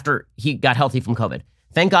after he got healthy from COVID.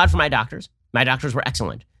 Thank God for my doctors. My doctors were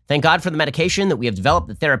excellent. Thank God for the medication that we have developed,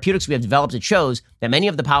 the therapeutics we have developed. It shows that many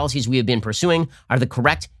of the policies we have been pursuing are the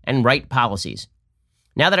correct and right policies.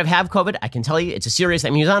 Now that I've had COVID, I can tell you it's a serious,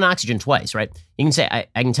 he was on oxygen twice, right? You can say,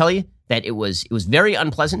 I can tell you that it was very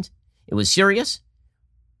unpleasant. It was serious.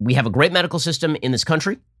 We have a great medical system in this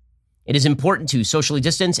country. It is important to socially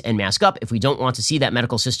distance and mask up if we don't want to see that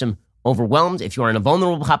medical system overwhelmed. If you are in a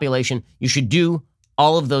vulnerable population, you should do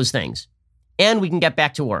all of those things. And we can get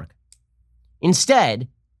back to work. Instead,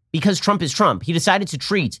 because Trump is Trump, he decided to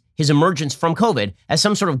treat his emergence from COVID as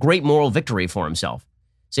some sort of great moral victory for himself.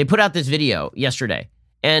 So he put out this video yesterday.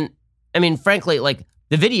 And I mean, frankly, like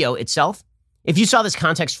the video itself, if you saw this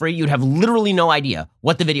context free, you'd have literally no idea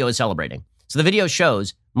what the video is celebrating. So the video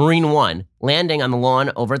shows Marine One landing on the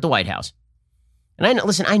lawn over at the White House. And I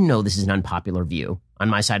know this is an unpopular view on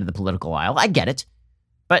my side of the political aisle. I get it,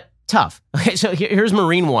 but tough. Okay, so here's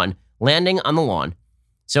Marine One landing on the lawn.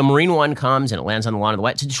 So Marine One comes and it lands on the lawn of the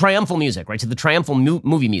White House to triumphal music, right? To the triumphal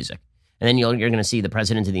movie music. And then you're going to see the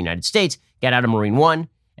President of the United States get out of Marine One,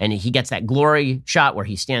 and he gets that glory shot where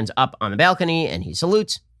he stands up on the balcony and he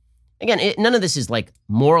salutes. Again, none of this is like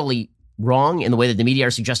morally wrong in the way that the media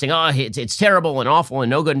are suggesting, oh, it's terrible and awful and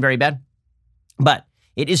no good and very bad. But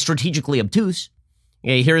it is strategically obtuse.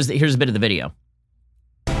 Okay, here's a bit of the video.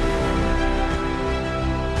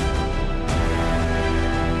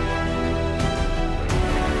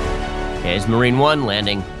 Okay, it's Marine One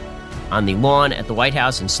landing on the lawn at the White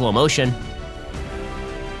House in slow motion.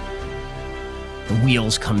 The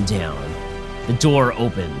wheels come down. The door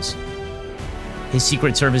opens. His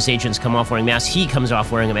Secret Service agents come off wearing masks. He comes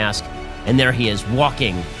off wearing a mask. And there he is,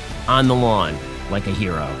 walking on the lawn like a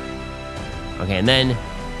hero. Okay, and then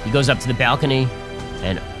he goes up to the balcony,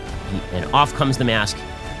 and off comes the mask,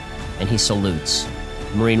 and he salutes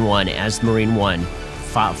Marine One as Marine One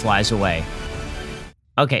flies away.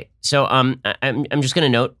 Okay, so I'm just going to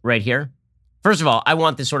note right here. First of all, I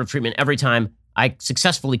want this sort of treatment every time I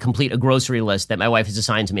successfully complete a grocery list that my wife has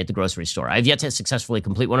assigned to me at the grocery store. I've yet to successfully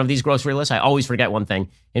complete one of these grocery lists. I always forget one thing.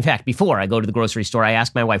 In fact, before I go to the grocery store, I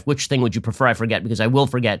ask my wife, which thing would you prefer I forget? Because I will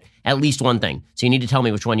forget at least one thing. So you need to tell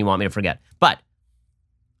me which one you want me to forget. But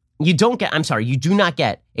you do not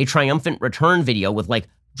get a triumphant return video with like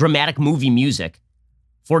dramatic movie music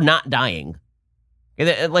for not dying.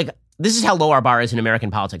 Like, this is how low our bar is in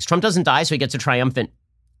American politics. Trump doesn't die, so he gets a triumphant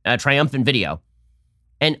video.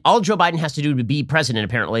 And all Joe Biden has to do to be president,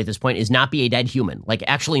 apparently, at this point, is not be a dead human. Like,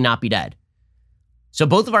 actually not be dead. So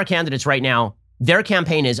both of our candidates right now, their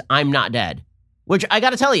campaign is, I'm not dead. Which, I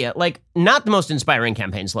gotta tell you, like, not the most inspiring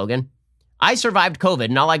campaign slogan. I survived COVID,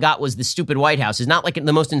 and all I got was the stupid White House. Is not like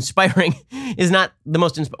the most inspiring,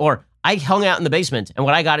 or I hung out in the basement, and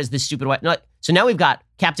what I got is this stupid White... No, so now we've got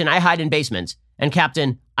Captain, I hide in basements, and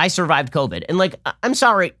Captain, I survived COVID. And like, I'm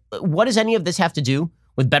sorry, what does any of this have to do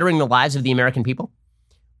with bettering the lives of the American people?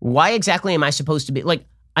 Why exactly am I supposed to be, like,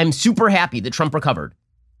 I'm super happy that Trump recovered.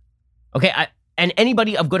 Okay, and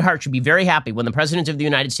anybody of good heart should be very happy when the President of the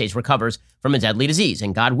United States recovers from a deadly disease.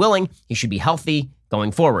 And God willing, he should be healthy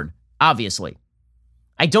going forward, obviously.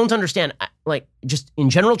 I don't understand, like, just in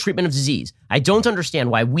general treatment of disease, I don't understand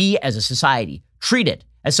why we as a society treat it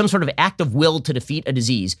as some sort of act of will to defeat a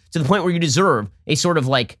disease to the point where you deserve a sort of,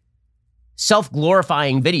 like,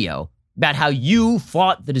 self-glorifying video about how you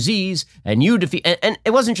fought the disease and you defeat, and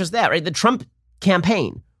it wasn't just that, right? The Trump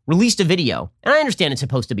campaign released a video, and I understand it's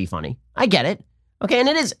supposed to be funny. I get it. Okay, and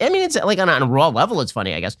it is, I mean, it's like on a raw level, it's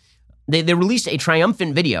funny, I guess. They released a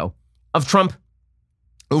triumphant video of Trump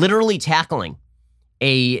literally tackling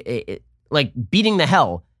like beating the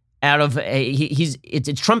hell out of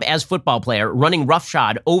it's Trump as football player running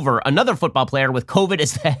roughshod over another football player with COVID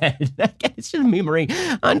as the head. It's just memory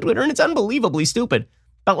on Twitter, and it's unbelievably stupid.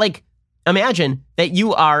 But like, imagine that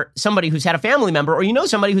you are somebody who's had a family member or you know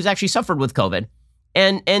somebody who's actually suffered with COVID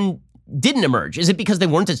and didn't emerge. Is it because they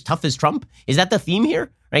weren't as tough as Trump? Is that the theme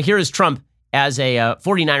here? Right, here is Trump as a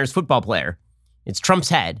 49ers football player. It's Trump's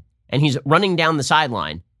head, and he's running down the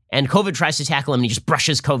sideline, and COVID tries to tackle him, and he just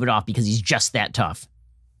brushes COVID off because he's just that tough.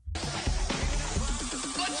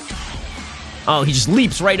 Oh, he just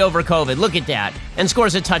leaps right over COVID. Look at that. And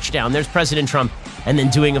scores a touchdown. There's President Trump, and then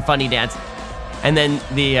doing a funny dance. And then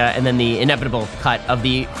the inevitable cut of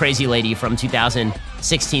the crazy lady from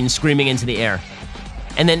 2016 screaming into the air.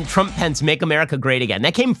 And then Trump Pence, make America great again.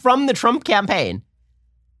 That came from the Trump campaign.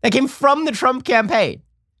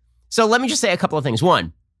 So let me just say a couple of things.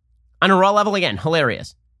 One, on a raw level, again,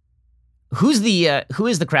 hilarious. Who is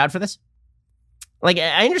the crowd for this? Like,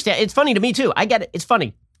 I understand. It's funny to me too. I get it. It's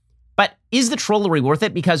funny. But is the trollery worth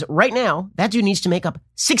it? Because right now, that dude needs to make up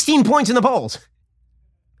 16 points in the polls.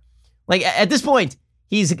 Like, at this point,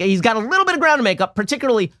 he's got a little bit of ground to make up,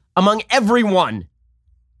 particularly among everyone.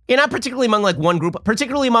 Okay, not particularly among, like, one group,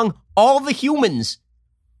 particularly among all the humans.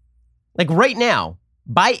 Like, right now,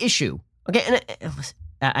 by issue. Okay, and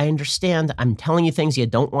I understand I'm telling you things you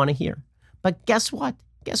don't want to hear. But guess what?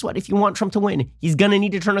 If you want Trump to win, he's going to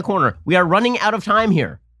need to turn a corner. We are running out of time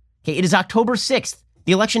here. Okay, it is October 6th.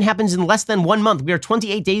 The election happens in less than 1 month. We are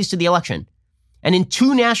 28 days to the election. And in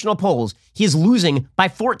 2 national polls, he is losing by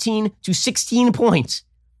 14 to 16 points.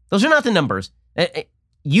 Those are not the numbers.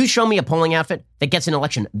 You show me a polling outfit that gets an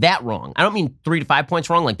election that wrong. I don't mean 3 to 5 points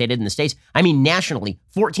wrong like they did in the States. I mean nationally,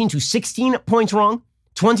 14 to 16 points wrong,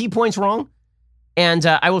 20 points wrong. And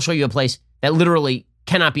I will show you a place that literally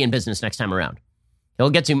cannot be in business next time around. We'll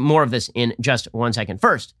get to more of this in just 1 second.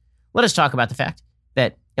 First, let us talk about the fact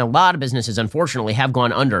that a lot of businesses, unfortunately, have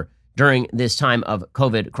gone under during this time of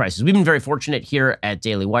COVID crisis. We've been very fortunate here at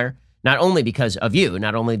Daily Wire, not only because of you,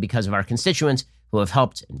 not only because of our constituents who have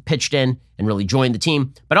helped and pitched in and really joined the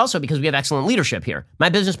team, but also because we have excellent leadership here. My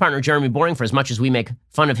business partner, Jeremy Boring, for as much as we make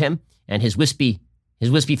fun of him and his wispy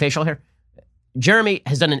facial hair, Jeremy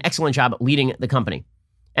has done an excellent job leading the company.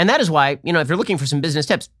 And that is why, if you're looking for some business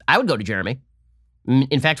tips, I would go to Jeremy.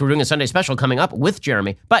 In fact, we're doing a Sunday special coming up with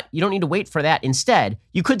Jeremy, but you don't need to wait for that. Instead,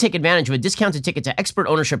 you could take advantage of a discounted ticket to Expert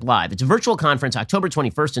Ownership Live. It's a virtual conference October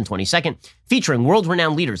 21st and 22nd, featuring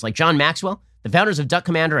world-renowned leaders like John Maxwell, the founders of Duck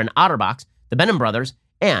Commander and OtterBox, the Benham brothers,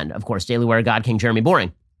 and, of course, Daily Wire God King Jeremy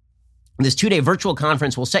Boring. This 2-day virtual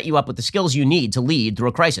conference will set you up with the skills you need to lead through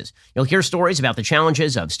a crisis. You'll hear stories about the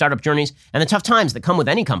challenges of startup journeys and the tough times that come with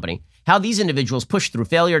any company, how these individuals push through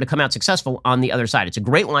failure to come out successful on the other side. It's a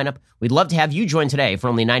great lineup. We'd love to have you join today for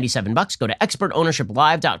only $97. Go to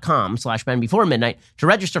expertownershiplive.com/Ben before midnight to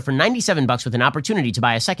register for $97 with an opportunity to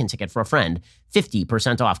buy a second ticket for a friend.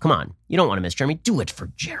 50% off. Come on. You don't want to miss Jeremy. Do it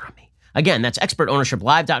for Jeremy. Again, that's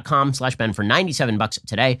expertownershiplive.com/Ben for $97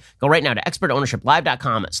 today. Go right now to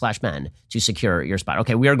expertownershiplive.com/Ben to secure your spot.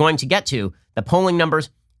 Okay, we are going to get to the polling numbers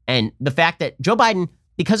and the fact that Joe Biden,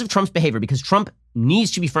 because of Trump's behavior, because Trump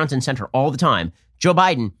needs to be front and center all the time, Joe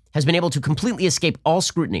Biden has been able to completely escape all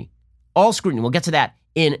scrutiny. All scrutiny. We'll get to that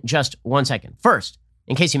in just 1 second. First,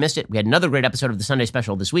 in case you missed it, we had another great episode of the Sunday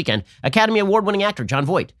Special this weekend. Academy Award-winning actor Jon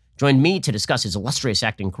Voight joined me to discuss his illustrious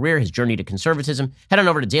acting career, his journey to conservatism. Head on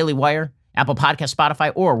over to Daily Wire, Apple Podcast,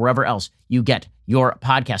 Spotify, or wherever else you get your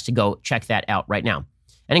podcast to go check that out right now.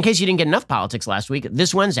 And in case you didn't get enough politics last week,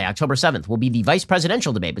 this Wednesday, October 7th, will be the vice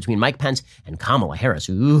presidential debate between Mike Pence and Kamala Harris.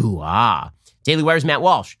 Daily Wire's Matt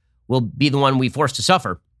Walsh will be the one we forced to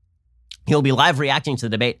suffer. He'll be live reacting to the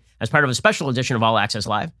debate as part of a special edition of All Access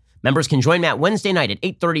Live. Members can join Matt Wednesday night at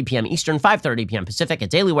 8:30 p.m. Eastern, 5:30 p.m. Pacific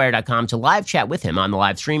at dailywire.com to live chat with him on the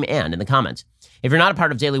live stream and in the comments. If you're not a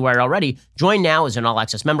part of Daily Wire already, join now as an All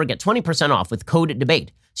Access member. Get 20% off with code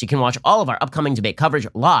DEBATE, so you can watch all of our upcoming debate coverage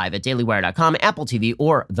live at dailywire.com, Apple TV,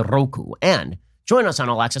 or the Roku. And join us on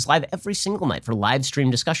All Access Live every single night for live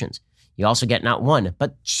stream discussions. You also get not 1,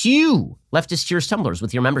 but 2 Leftist Tears tumblers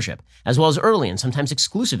with your membership, as well as early and sometimes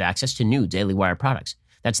exclusive access to new Daily Wire products.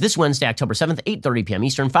 That's this Wednesday, October 7th, 8:30 p.m.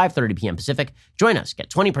 Eastern, 5:30 p.m. Pacific. Join us.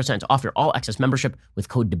 Get 20% off your All Access membership with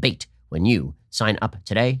code DEBATE when you sign up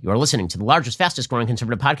today. You are listening to the largest, fastest-growing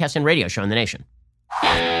conservative podcast and radio show in the nation.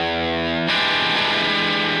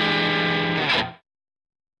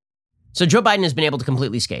 So Joe Biden has been able to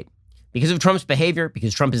completely skate. Because of Trump's behavior,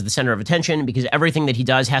 because Trump is the center of attention, because everything that he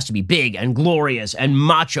does has to be big and glorious and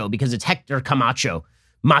macho, because it's Hector Camacho,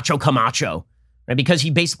 Macho Camacho. Right, because he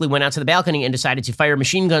basically went out to the balcony and decided to fire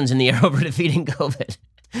machine guns in the air over defeating COVID.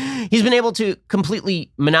 He's been able to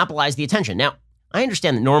completely monopolize the attention. Now, I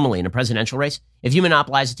understand that normally in a presidential race, if you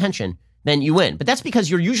monopolize attention, then you win. But that's because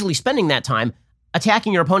you're usually spending that time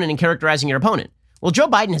attacking your opponent and characterizing your opponent. Well, Joe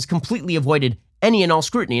Biden has completely avoided any and all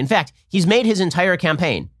scrutiny. In fact, he's made his entire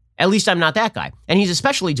campaign, "At least I'm not that guy." And he's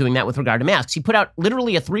especially doing that with regard to masks. He put out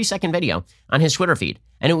literally a 3-second video on his Twitter feed,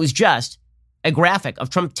 and it was just a graphic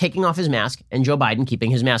of Trump taking off his mask and Joe Biden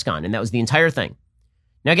keeping his mask on. And that was the entire thing.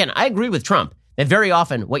 Now, again, I agree with Trump that very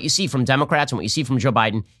often what you see from Democrats and what you see from Joe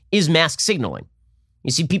Biden is mask signaling.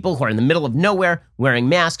 You see people who are in the middle of nowhere wearing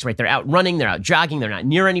masks, right? They're out running, they're out jogging, they're not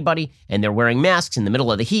near anybody, and they're wearing masks in the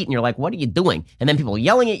middle of the heat. And you're like, what are you doing? And then people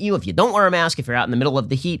yelling at you if you don't wear a mask, if you're out in the middle of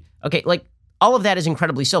the heat. Okay, like all of that is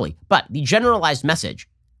incredibly silly. But the generalized message,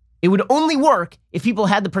 it would only work if people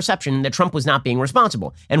had the perception that Trump was not being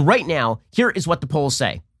responsible. And right now, here is what the polls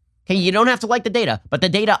say. Okay, you don't have to like the data, but the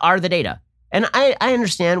data are the data. And I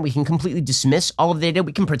understand we can completely dismiss all of the data.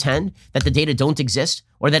 We can pretend that the data don't exist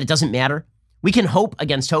or that it doesn't matter. We can hope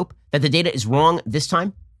against hope that the data is wrong this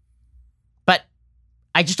time. But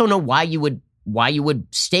I just don't know why you would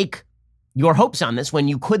stake your hopes on this when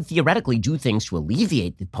you could theoretically do things to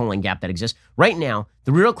alleviate the polling gap that exists. Right now,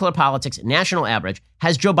 the Real Clear Politics national average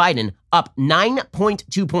has Joe Biden up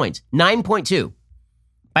 9.2 points, 9.2.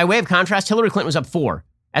 By way of contrast, Hillary Clinton was up 4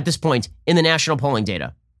 at this point in the national polling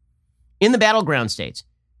data. In the battleground states,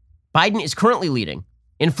 Biden is currently leading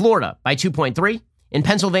in Florida by 2.3, in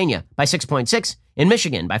Pennsylvania by 6.6, in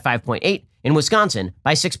Michigan by 5.8, in Wisconsin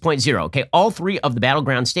by 6.0. Okay, all three of the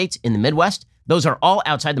battleground states in the Midwest, those are all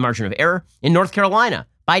outside the margin of error. In North Carolina,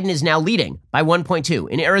 Biden is now leading by 1.2.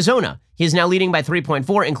 In Arizona, he is now leading by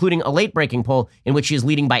 3.4, including a late-breaking poll in which he is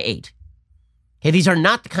leading by 8. Okay, these are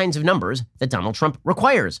not the kinds of numbers that Donald Trump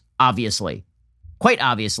requires, obviously. Quite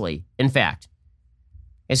obviously, in fact.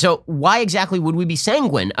 And so why exactly would we be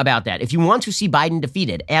sanguine about that? If you want to see Biden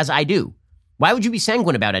defeated, as I do, why would you be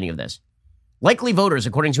sanguine about any of this? Likely voters,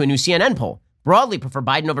 according to a new CNN poll, broadly prefer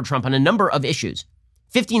Biden over Trump on a number of issues.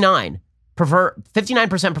 59% prefer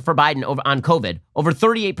Biden on COVID, over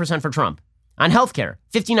 38% for Trump. On healthcare,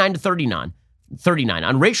 59 to 39.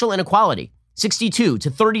 On racial inequality, 62 to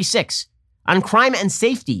 36. On crime and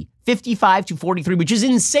safety, 55 to 43, which is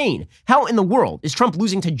insane. How in the world is Trump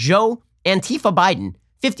losing to Joe Antifa Biden,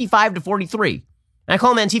 55 to 43? And I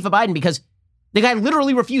call him Antifa Biden because the guy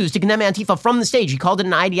literally refused to condemn Antifa from the stage. He called it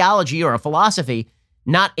an ideology or a philosophy,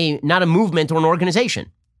 not a movement or an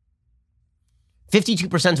organization.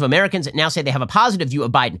 52% of Americans now say they have a positive view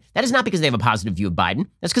of Biden. That is not because they have a positive view of Biden.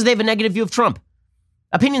 That's because they have a negative view of Trump.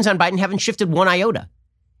 Opinions on Biden haven't shifted one iota.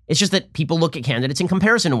 It's just that people look at candidates in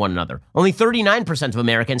comparison to one another. Only 39% of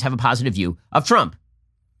Americans have a positive view of Trump.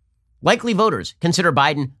 Likely voters consider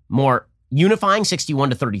Biden more unifying, 61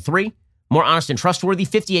 to 33, more honest and trustworthy,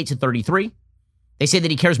 58 to 33. They say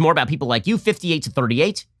that he cares more about people like you, 58 to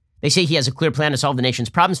 38. They say he has a clear plan to solve the nation's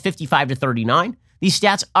problems, 55 to 39. These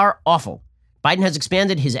stats are awful. Biden has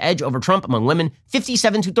expanded his edge over Trump among women,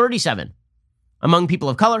 57 to 37. Among people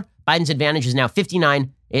of color, Biden's advantage is now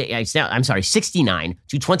 69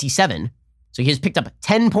 to 27. So he has picked up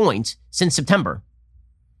 10 points since September.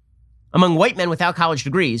 Among white men without college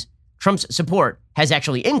degrees, Trump's support has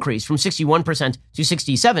actually increased from 61% to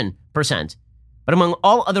 67%. But among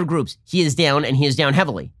all other groups, he is down, and he is down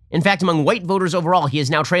heavily. In fact, among white voters overall, he is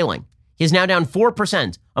now trailing. He is now down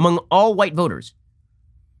 4% among all white voters.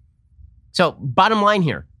 So bottom line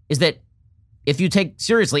here is that if you take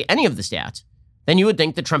seriously any of the stats, then you would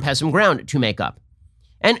think that Trump has some ground to make up.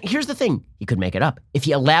 And here's the thing, he could make it up if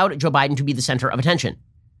he allowed Joe Biden to be the center of attention.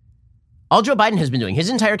 All Joe Biden has been doing, his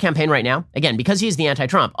entire campaign right now, again, because he is the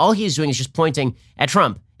anti-Trump, all he is doing is just pointing at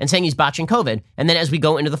Trump and saying he's botching COVID. And then as we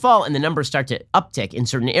go into the fall and the numbers start to uptick in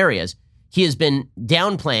certain areas, he has been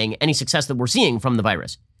downplaying any success that we're seeing from the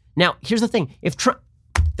virus. Now, here's the thing. If Trump,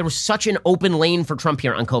 there was such an open lane for Trump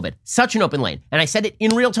here on COVID, such an open lane. And I said it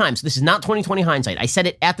in real time. So this is not 2020 hindsight. I said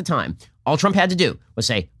it at the time. All Trump had to do was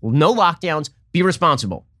say, well, no lockdowns, be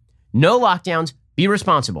responsible. No lockdowns, be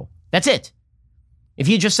responsible. That's it. If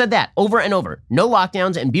he had just said that over and over, no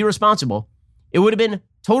lockdowns and be responsible, it would have been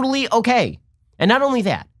totally okay. And not only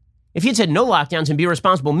that, if he had said no lockdowns and be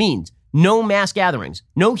responsible means no mass gatherings,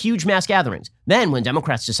 no huge mass gatherings, then when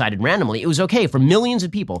Democrats decided randomly it was okay for millions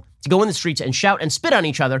of people to go in the streets and shout and spit on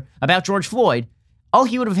each other about George Floyd, all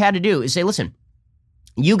he would have had to do is say, listen,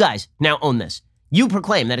 you guys now own this. You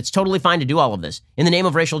proclaim that it's totally fine to do all of this in the name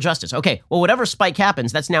of racial justice. Okay, well, whatever spike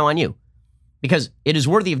happens, that's now on you. Because it is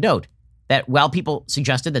worthy of note that while people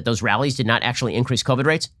suggested that those rallies did not actually increase COVID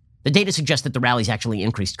rates, the data suggests that the rallies actually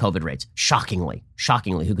increased COVID rates. Shockingly,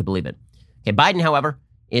 who could believe it? Okay, Biden, however,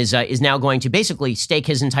 is now going to basically stake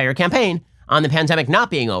his entire campaign on the pandemic not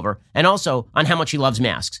being over and also on how much he loves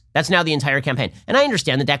masks. That's now the entire campaign. And I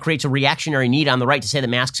understand that that creates a reactionary need on the right to say that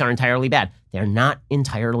masks are entirely bad. They're not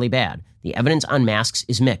entirely bad. The evidence on masks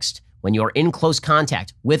is mixed. When you're in close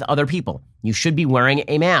contact with other people, you should be wearing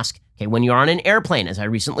a mask. Okay, when you're on an airplane, as I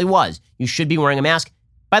recently was, you should be wearing a mask.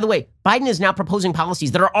 By the way, Biden is now proposing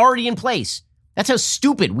policies that are already in place. That's how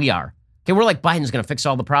stupid we are. Okay, we're like, Biden's going to fix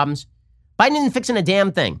all the problems. Biden isn't fixing a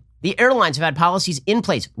damn thing. The airlines have had policies in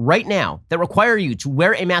place right now that require you to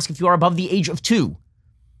wear a mask if you are above the age of 2.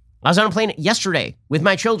 I was on a plane yesterday with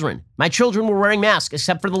my children. My children were wearing masks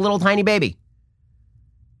except for the little tiny baby.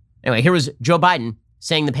 Anyway, here was Joe Biden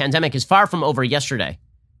saying the pandemic is far from over yesterday.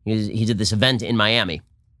 He did this event in Miami.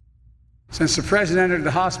 Since the president entered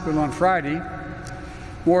the hospital on Friday,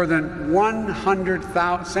 more than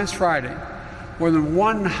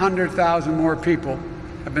 100,000 more people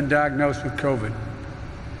have been diagnosed with COVID.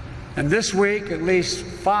 And this week, at least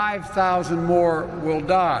 5,000 more will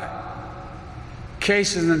die.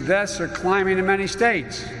 Cases and deaths are climbing in many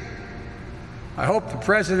states. I hope the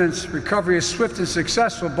president's recovery is swift and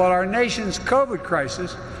successful, but our nation's COVID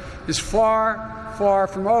crisis is far, far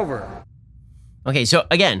from over. Okay, so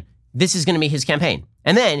again, this is going to be his campaign.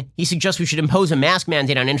 And then he suggests we should impose a mask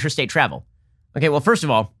mandate on interstate travel. Okay, well, first of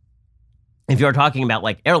all, if you're talking about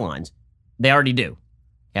like airlines, they already do.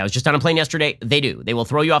 Yeah, I was just on a plane yesterday. They do. They will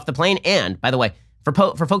throw you off the plane. And by the way, for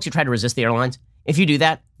folks who try to resist the airlines, if you do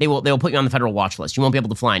that, they will put you on the federal watch list. You won't be able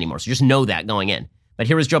to fly anymore. So just know that going in. But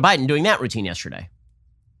here was Joe Biden doing that routine yesterday.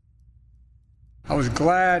 I was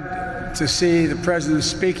glad to see the president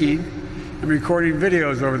speaking and recording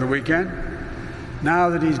videos over the weekend. Now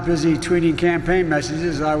that he's busy tweeting campaign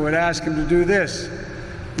messages, I would ask him to do this.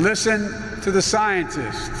 Listen to the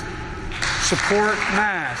scientists. Support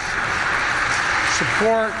masks.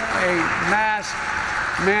 Support a mask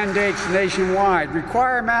mandates nationwide.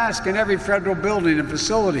 Require a mask in every federal building and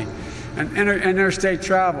facility and interstate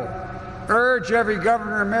travel. Urge every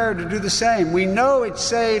governor and mayor to do the same. We know it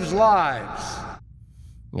saves lives.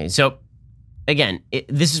 Okay, so, again,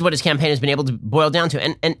 this is what his campaign has been able to boil down to.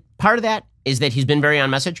 And part of that is that he's been very on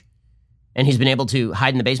message, and he's been able to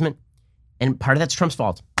hide in the basement. And part of that's Trump's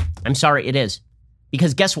fault. I'm sorry, it is.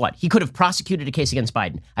 Because guess what? He could have prosecuted a case against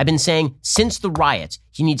Biden. I've been saying since the riots,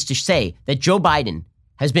 he needs to say that Joe Biden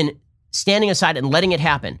has been standing aside and letting it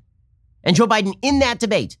happen. And Joe Biden, in that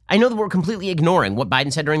debate, I know that we're completely ignoring what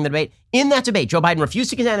Biden said during the debate. In that debate, Joe Biden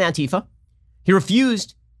refused to condemn Antifa. He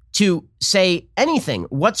refused to say anything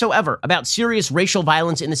whatsoever about serious racial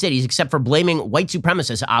violence in the cities, except for blaming white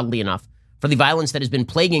supremacists, oddly enough, for the violence that has been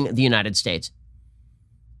plaguing the United States.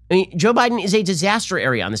 I mean, Joe Biden is a disaster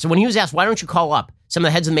area on this. So when he was asked, why don't you call up some of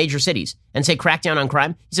the heads of the major cities and say crack down on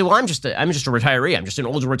crime? He said, well, I'm just a retiree. I'm just an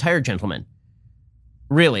older retired gentleman.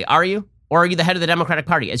 Really, are you? Or are you the head of the Democratic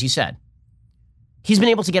Party, as you said? He's been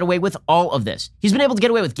able to get away with all of this. He's been able to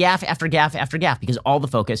get away with gaffe after gaffe after gaffe because all the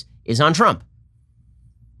focus is on Trump.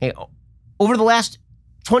 Okay, over the last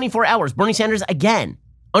 24 hours, Bernie Sanders again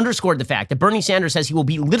underscored the fact that Bernie Sanders says he will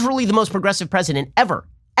be literally the most progressive president ever.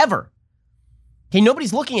 Okay,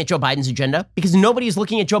 nobody's looking at Joe Biden's agenda because nobody is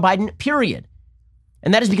looking at Joe Biden, period.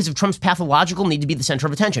 And that is because of Trump's pathological need to be the center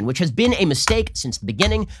of attention, which has been a mistake since the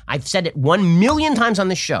beginning. I've said it 1 million times on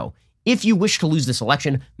this show. If you wish to lose this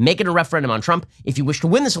election, make it a referendum on Trump. If you wish to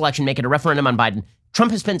win this election, make it a referendum on Biden.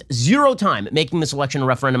 Trump has spent zero time making this election a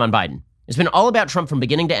referendum on Biden. It's been all about Trump from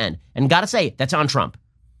beginning to end. And gotta say, that's on Trump.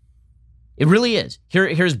 It really is.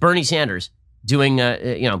 Here's Bernie Sanders doing,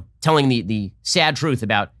 telling the sad truth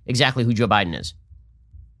about exactly who Joe Biden is.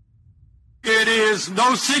 It is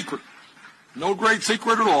no secret, no great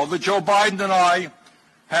secret at all, that Joe Biden and I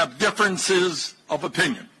have differences of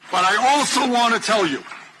opinion. But I also want to tell you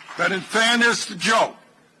that in fairness to Joe,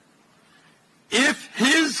 if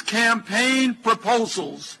his campaign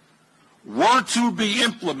proposals were to be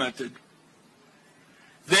implemented,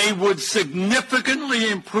 they would significantly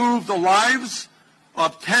improve the lives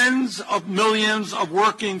of tens of millions of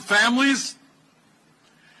working families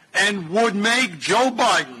and would make Joe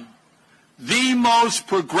Biden the most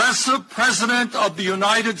progressive president of the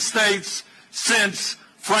United States since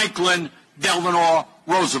Franklin Delano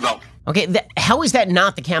Roosevelt. Okay, how is that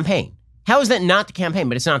not the campaign? How is that not the campaign?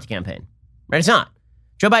 But it's not the campaign, right? It's not.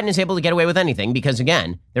 Joe Biden is able to get away with anything because,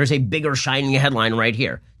 again, there's a bigger shining headline right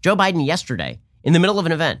here. Joe Biden yesterday, in the middle of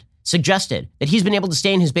an event, suggested that he's been able to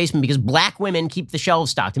stay in his basement because black women keep the shelves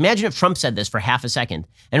stocked. Imagine if Trump said this for half a second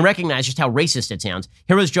and recognized just how racist it sounds.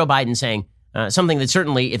 Here was Joe Biden saying something that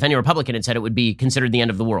certainly, if any Republican had said it, would be considered the end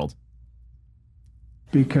of the world.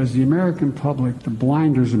 Because the American public, the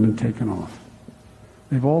blinders have been taken off.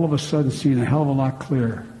 They've all of a sudden seen a hell of a lot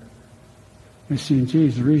clearer. They've seen,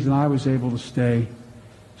 geez, the reason I was able to stay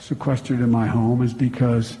sequestered in my home is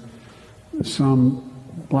because some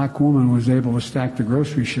black woman was able to stack the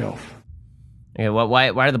grocery shelf. Okay, well, why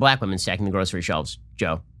are the black women stacking the grocery shelves,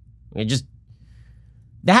 Joe?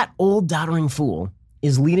 That old doddering fool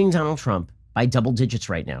is leading Donald Trump by double digits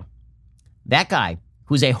right now. That guy,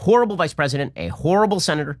 who's a horrible vice president, a horrible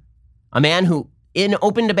senator, a man who, in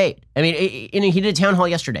open debate, he did a town hall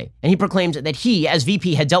yesterday, and he proclaimed that he, as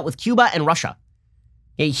VP, had dealt with Cuba and Russia.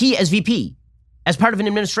 Okay, he, as VP, as part of an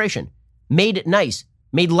administration, made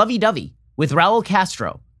lovey-dovey with Raul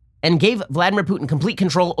Castro and gave Vladimir Putin complete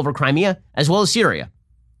control over Crimea as well as Syria.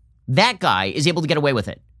 That guy is able to get away with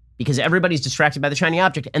it because everybody's distracted by the shiny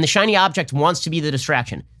object, and the shiny object wants to be the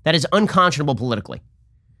distraction. That is unconscionable politically.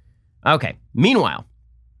 Okay, meanwhile,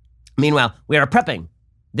 we are prepping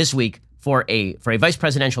this week for a vice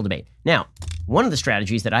presidential debate. Now, one of the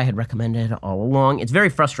strategies that I had recommended all along, it's very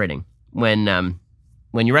frustrating when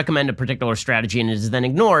you recommend a particular strategy and it is then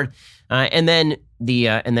ignored, and then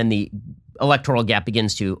the electoral gap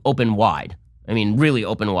begins to open wide. I mean, really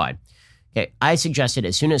open wide. Okay, I suggested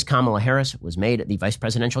as soon as Kamala Harris was made the vice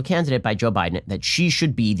presidential candidate by Joe Biden that she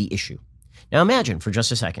should be the issue. Now imagine for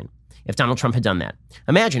just a second if Donald Trump had done that.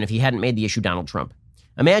 Imagine if he hadn't made the issue Donald Trump.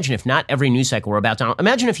 Imagine if not every news cycle were about Donald.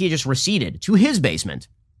 Imagine if he had just receded to his basement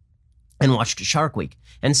and watched Shark Week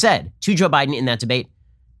and said to Joe Biden in that debate,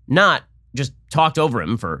 not just talked over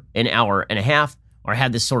him for an hour and a half, or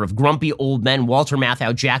had this sort of grumpy old men, Walter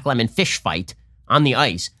Matthau, Jack Lemmon fish fight on the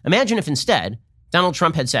ice. Imagine if instead Donald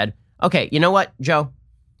Trump had said, okay, you know what, Joe?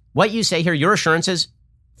 What you say here, your assurances,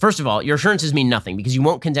 first of all, your assurances mean nothing because you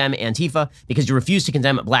won't condemn Antifa, because you refuse to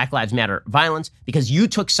condemn Black Lives Matter violence, because you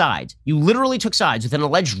took sides. You literally took sides with an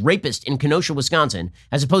alleged rapist in Kenosha, Wisconsin,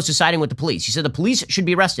 as opposed to siding with the police. You said the police should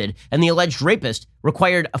be arrested and the alleged rapist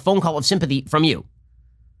required a phone call of sympathy from you.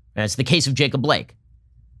 That's the case of Jacob Blake.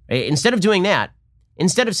 Instead of doing that,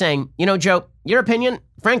 instead of saying, you know, Joe, your opinion,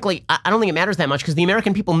 frankly, I don't think it matters that much because the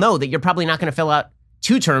American people know that you're probably not going to fill out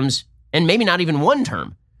 2 terms and maybe not even 1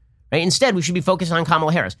 term. Right? Instead, we should be focused on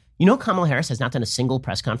Kamala Harris. You know, Kamala Harris has not done a single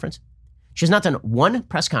press conference. She has not done 1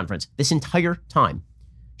 press conference this entire time.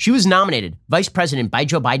 She was nominated vice president by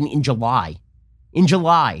Joe Biden in July. In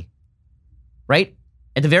July. Right?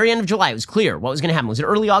 At the very end of July, it was clear what was going to happen. Was it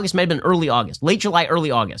early August? Might have been early August. Late July,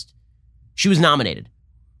 early August. She was nominated.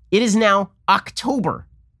 It is now October.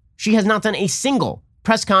 She has not done a single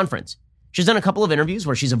press conference. She's done a couple of interviews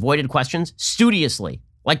where she's avoided questions studiously,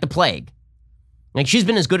 like the plague. Like, she's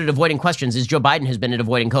been as good at avoiding questions as Joe Biden has been at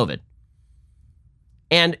avoiding COVID.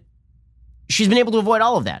 And she's been able to avoid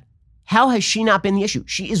all of that. How has she not been the issue?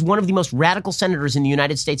 She is one of the most radical senators in the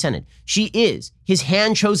United States Senate. She is his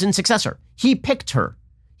hand-chosen successor. He picked her.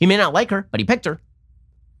 He may not like her, but he picked her.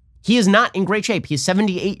 He is not in great shape. He is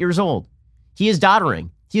 78 years old. He is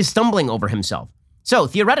doddering. He is stumbling over himself. So,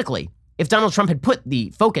 theoretically, if Donald Trump had put the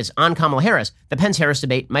focus on Kamala Harris, the Pence-Harris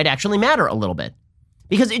debate might actually matter a little bit.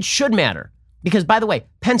 Because it should matter. Because, by the way,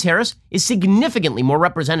 Pence-Harris is significantly more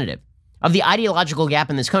representative of the ideological gap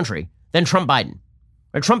in this country than Trump-Biden.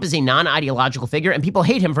 Trump is a non-ideological figure, and people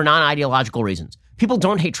hate him for non-ideological reasons. People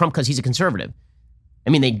don't hate Trump because he's a conservative.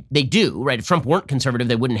 I mean, they do, right? If Trump weren't conservative,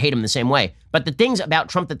 they wouldn't hate him the same way. But the things about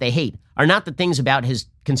Trump that they hate are not the things about his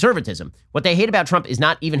conservatism. What they hate about Trump is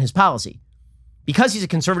not even his policy. Because he's a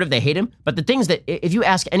conservative, they hate him. But the things that, if you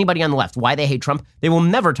ask anybody on the left why they hate Trump, they will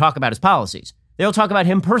never talk about his policies. They'll talk about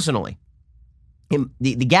him personally.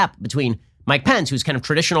 The gap between Mike Pence, who's kind of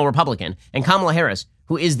traditional Republican, and Kamala Harris,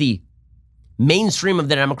 who is the mainstream of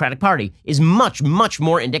the Democratic Party, is much, much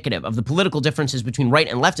more indicative of the political differences between right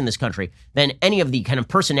and left in this country than any of the kind of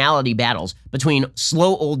personality battles between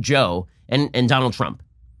slow old Joe and Donald Trump.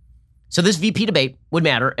 So this VP debate would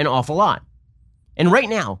matter an awful lot. And right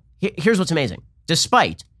now, here's what's amazing.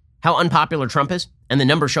 Despite how unpopular Trump is, and the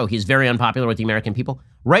numbers show he's very unpopular with the American people,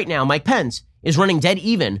 right now Mike Pence is running dead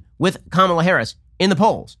even with Kamala Harris in the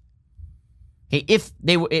polls. Okay, if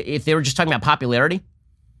they were just talking about popularity,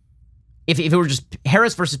 if it were just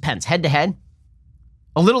Harris versus Pence head-to-head,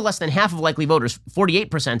 a little less than half of likely voters,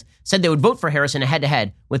 48%, said they would vote for Harris in a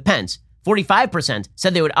head-to-head with Pence. 45%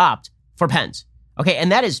 said they would opt for Pence. Okay,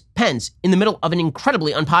 and that is Pence in the middle of an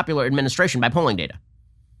incredibly unpopular administration by polling data.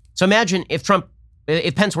 So imagine if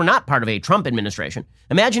Pence were not part of a Trump administration.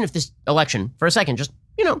 Imagine if this election, for a second, just,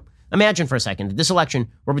 imagine for a second that this election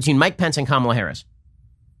were between Mike Pence and Kamala Harris.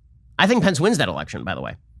 I think Pence wins that election, by the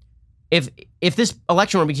way. If this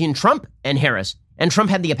election were between Trump and Harris, and Trump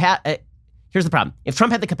had here's the problem. If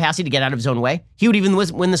Trump had the capacity to get out of his own way, he would even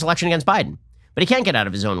win this election against Biden. But he can't get out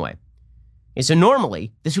of his own way. Okay, so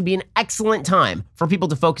normally, this would be an excellent time for people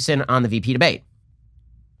to focus in on the VP debate.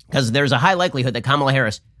 Because there's a high likelihood that Kamala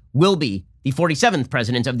Harris will be the 47th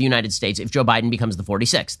president of the United States if Joe Biden becomes the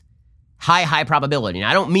 46th. High probability. And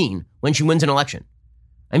I don't mean when she wins an election.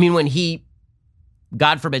 I mean when he,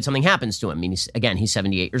 God forbid, something happens to him. I mean, he's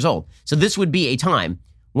 78 years old. So this would be a time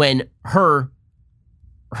when her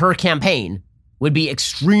campaign would be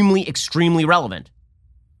extremely, extremely relevant.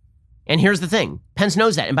 And here's the thing. Pence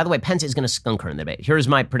knows that. And by the way, Pence is going to skunk her in the debate. Here's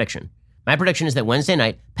my prediction. My prediction is that Wednesday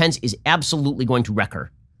night, Pence is absolutely going to wreck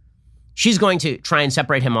her. She's going to try and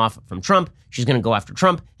separate him off from Trump. She's going to go after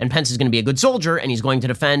Trump. And Pence is going to be a good soldier, and he's going to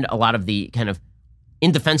defend a lot of the kind of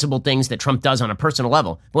indefensible things that Trump does on a personal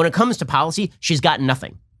level. But when it comes to policy, she's got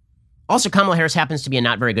nothing. Also, Kamala Harris happens to be a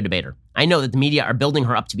not very good debater. I know that the media are building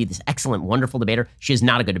her up to be this excellent, wonderful debater. She is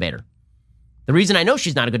not a good debater. The reason I know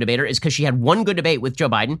she's not a good debater is because she had one good debate with Joe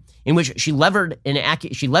Biden in which she levied an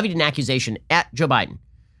accusation at Joe Biden.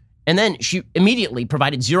 And then she immediately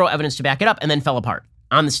provided zero evidence to back it up and then fell apart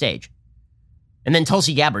on the stage. And then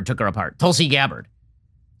Tulsi Gabbard took her apart. Tulsi Gabbard.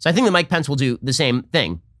 So I think that Mike Pence will do the same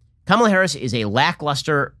thing. Kamala Harris is a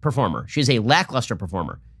lackluster performer. She is a lackluster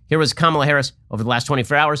performer. Here was Kamala Harris over the last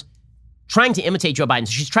 24 hours trying to imitate Joe Biden.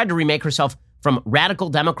 So she's tried to remake herself from radical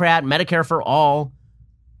Democrat, Medicare for all,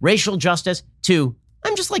 racial justice, to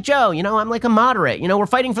I'm just like Joe, I'm like a moderate. We're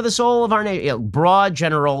fighting for the soul of our nation. Broad,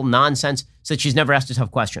 general nonsense so that she's never asked a tough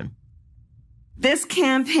question. This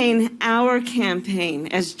campaign, our campaign,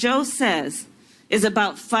 as Joe says, is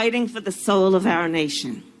about fighting for the soul of our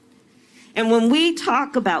nation. And when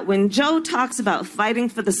Joe talks about fighting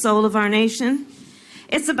for the soul of our nation,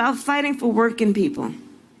 it's about fighting for working people.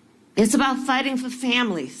 It's about fighting for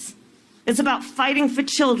families. It's about fighting for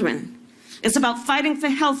children. It's about fighting for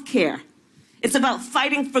health care. It's about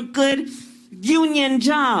fighting for good union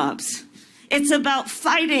jobs. It's about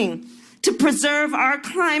fighting to preserve our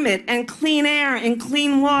climate and clean air and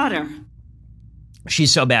clean water.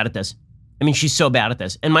 She's so bad at this. I mean, she's so bad at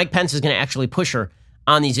this. And Mike Pence is going to actually push her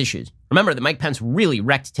on these issues. Remember that Mike Pence really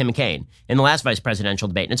wrecked Tim Kaine in the last vice presidential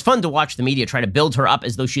debate. And it's fun to watch the media try to build her up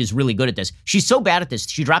as though she is really good at this. She's so bad at this,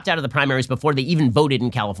 she dropped out of the primaries before they even voted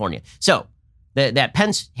in California. So that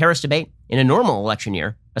Pence-Harris debate in a normal election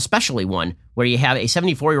year, especially one where you have a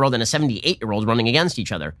 74-year-old and a 78-year-old running against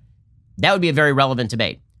each other, that would be a very relevant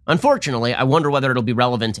debate. Unfortunately, I wonder whether it'll be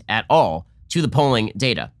relevant at all to the polling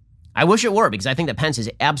data. I wish it were, because I think that Pence is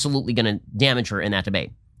absolutely going to damage her in that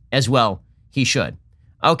debate. As well, he should.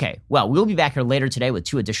 Okay, well, we'll be back here later today with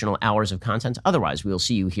 2 additional hours of content. Otherwise, we'll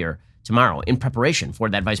see you here tomorrow in preparation for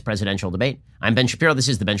that vice presidential debate. I'm Ben Shapiro. This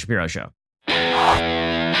is The Ben Shapiro Show.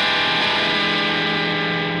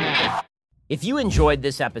 If you enjoyed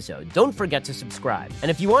this episode, don't forget to subscribe.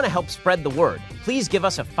 And if you want to help spread the word, please give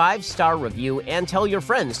us a 5-star review and tell your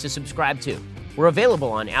friends to subscribe too. We're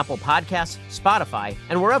available on Apple Podcasts, Spotify,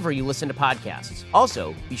 and wherever you listen to podcasts.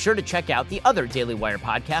 Also, be sure to check out the other Daily Wire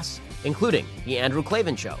podcasts, including The Andrew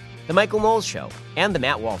Klavan Show, The Michael Knowles Show, and The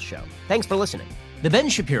Matt Walsh Show. Thanks for listening. The Ben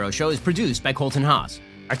Shapiro Show is produced by Colton Haas.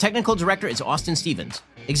 Our technical director is Austin Stevens.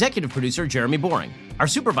 Executive producer, Jeremy Boring. Our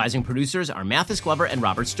supervising producers are Mathis Glover and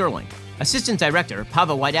Robert Sterling. Assistant director,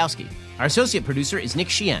 Pavel Wydowski. Our associate producer is Nick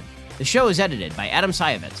Sheehan. The show is edited by Adam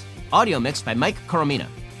Sayevitz. Audio mixed by Mike Coromina.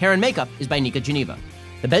 Hair and makeup is by Nika Geneva.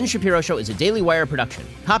 The Ben Shapiro Show is a Daily Wire production.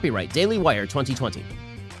 Copyright Daily Wire 2020.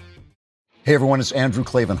 Hey everyone, it's Andrew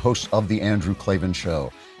Klavan, host of The Andrew Klavan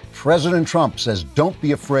Show. President Trump says, don't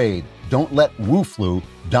be afraid. Don't let Wu flu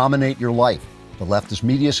dominate your life. The leftist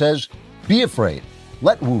media says, be afraid.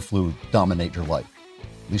 Let Wu flu dominate your life.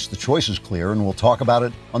 At least the choice is clear, and we'll talk about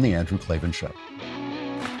it on The Andrew Klavan Show.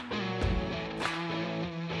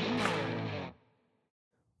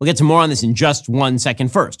 We'll get to more on this in just 1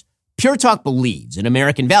 second. First, Pure Talk believes in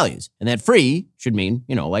American values, and that free should mean,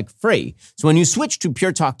 like free. So when you switch to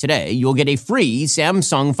Pure Talk today, you'll get a free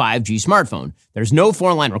Samsung 5G smartphone. There's no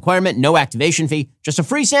foreign-line requirement, no activation fee, just a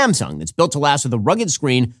free Samsung that's built to last with a rugged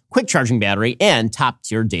screen, quick charging battery, and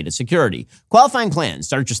top-tier data security. Qualifying plans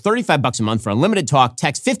start at just $35 a month for unlimited talk,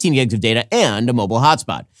 text, 15 gigs of data, and a mobile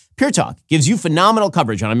hotspot. Pure Talk gives you phenomenal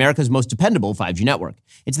coverage on America's most dependable 5G network.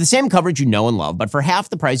 It's the same coverage you know and love, but for half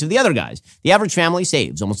the price of the other guys. The average family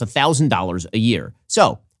saves almost $1,000 a year.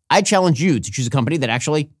 So I challenge you to choose a company that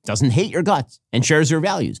actually doesn't hate your guts and shares your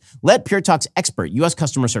values. Let Pure Talk's expert U.S.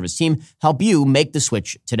 customer service team help you make the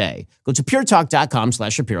switch today. Go to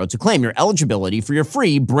puretalk.com/Shapiro to claim your eligibility for your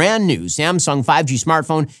free brand new Samsung 5G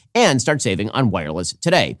smartphone and start saving on wireless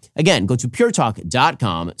today. Again, go to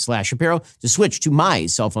puretalk.com/Shapiro to switch to my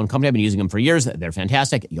cell phone company. I've been using them for years. They're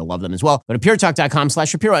fantastic. You'll love them as well. Go to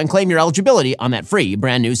puretalk.com/Shapiro and claim your eligibility on that free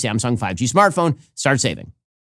brand new Samsung 5G smartphone. Start saving.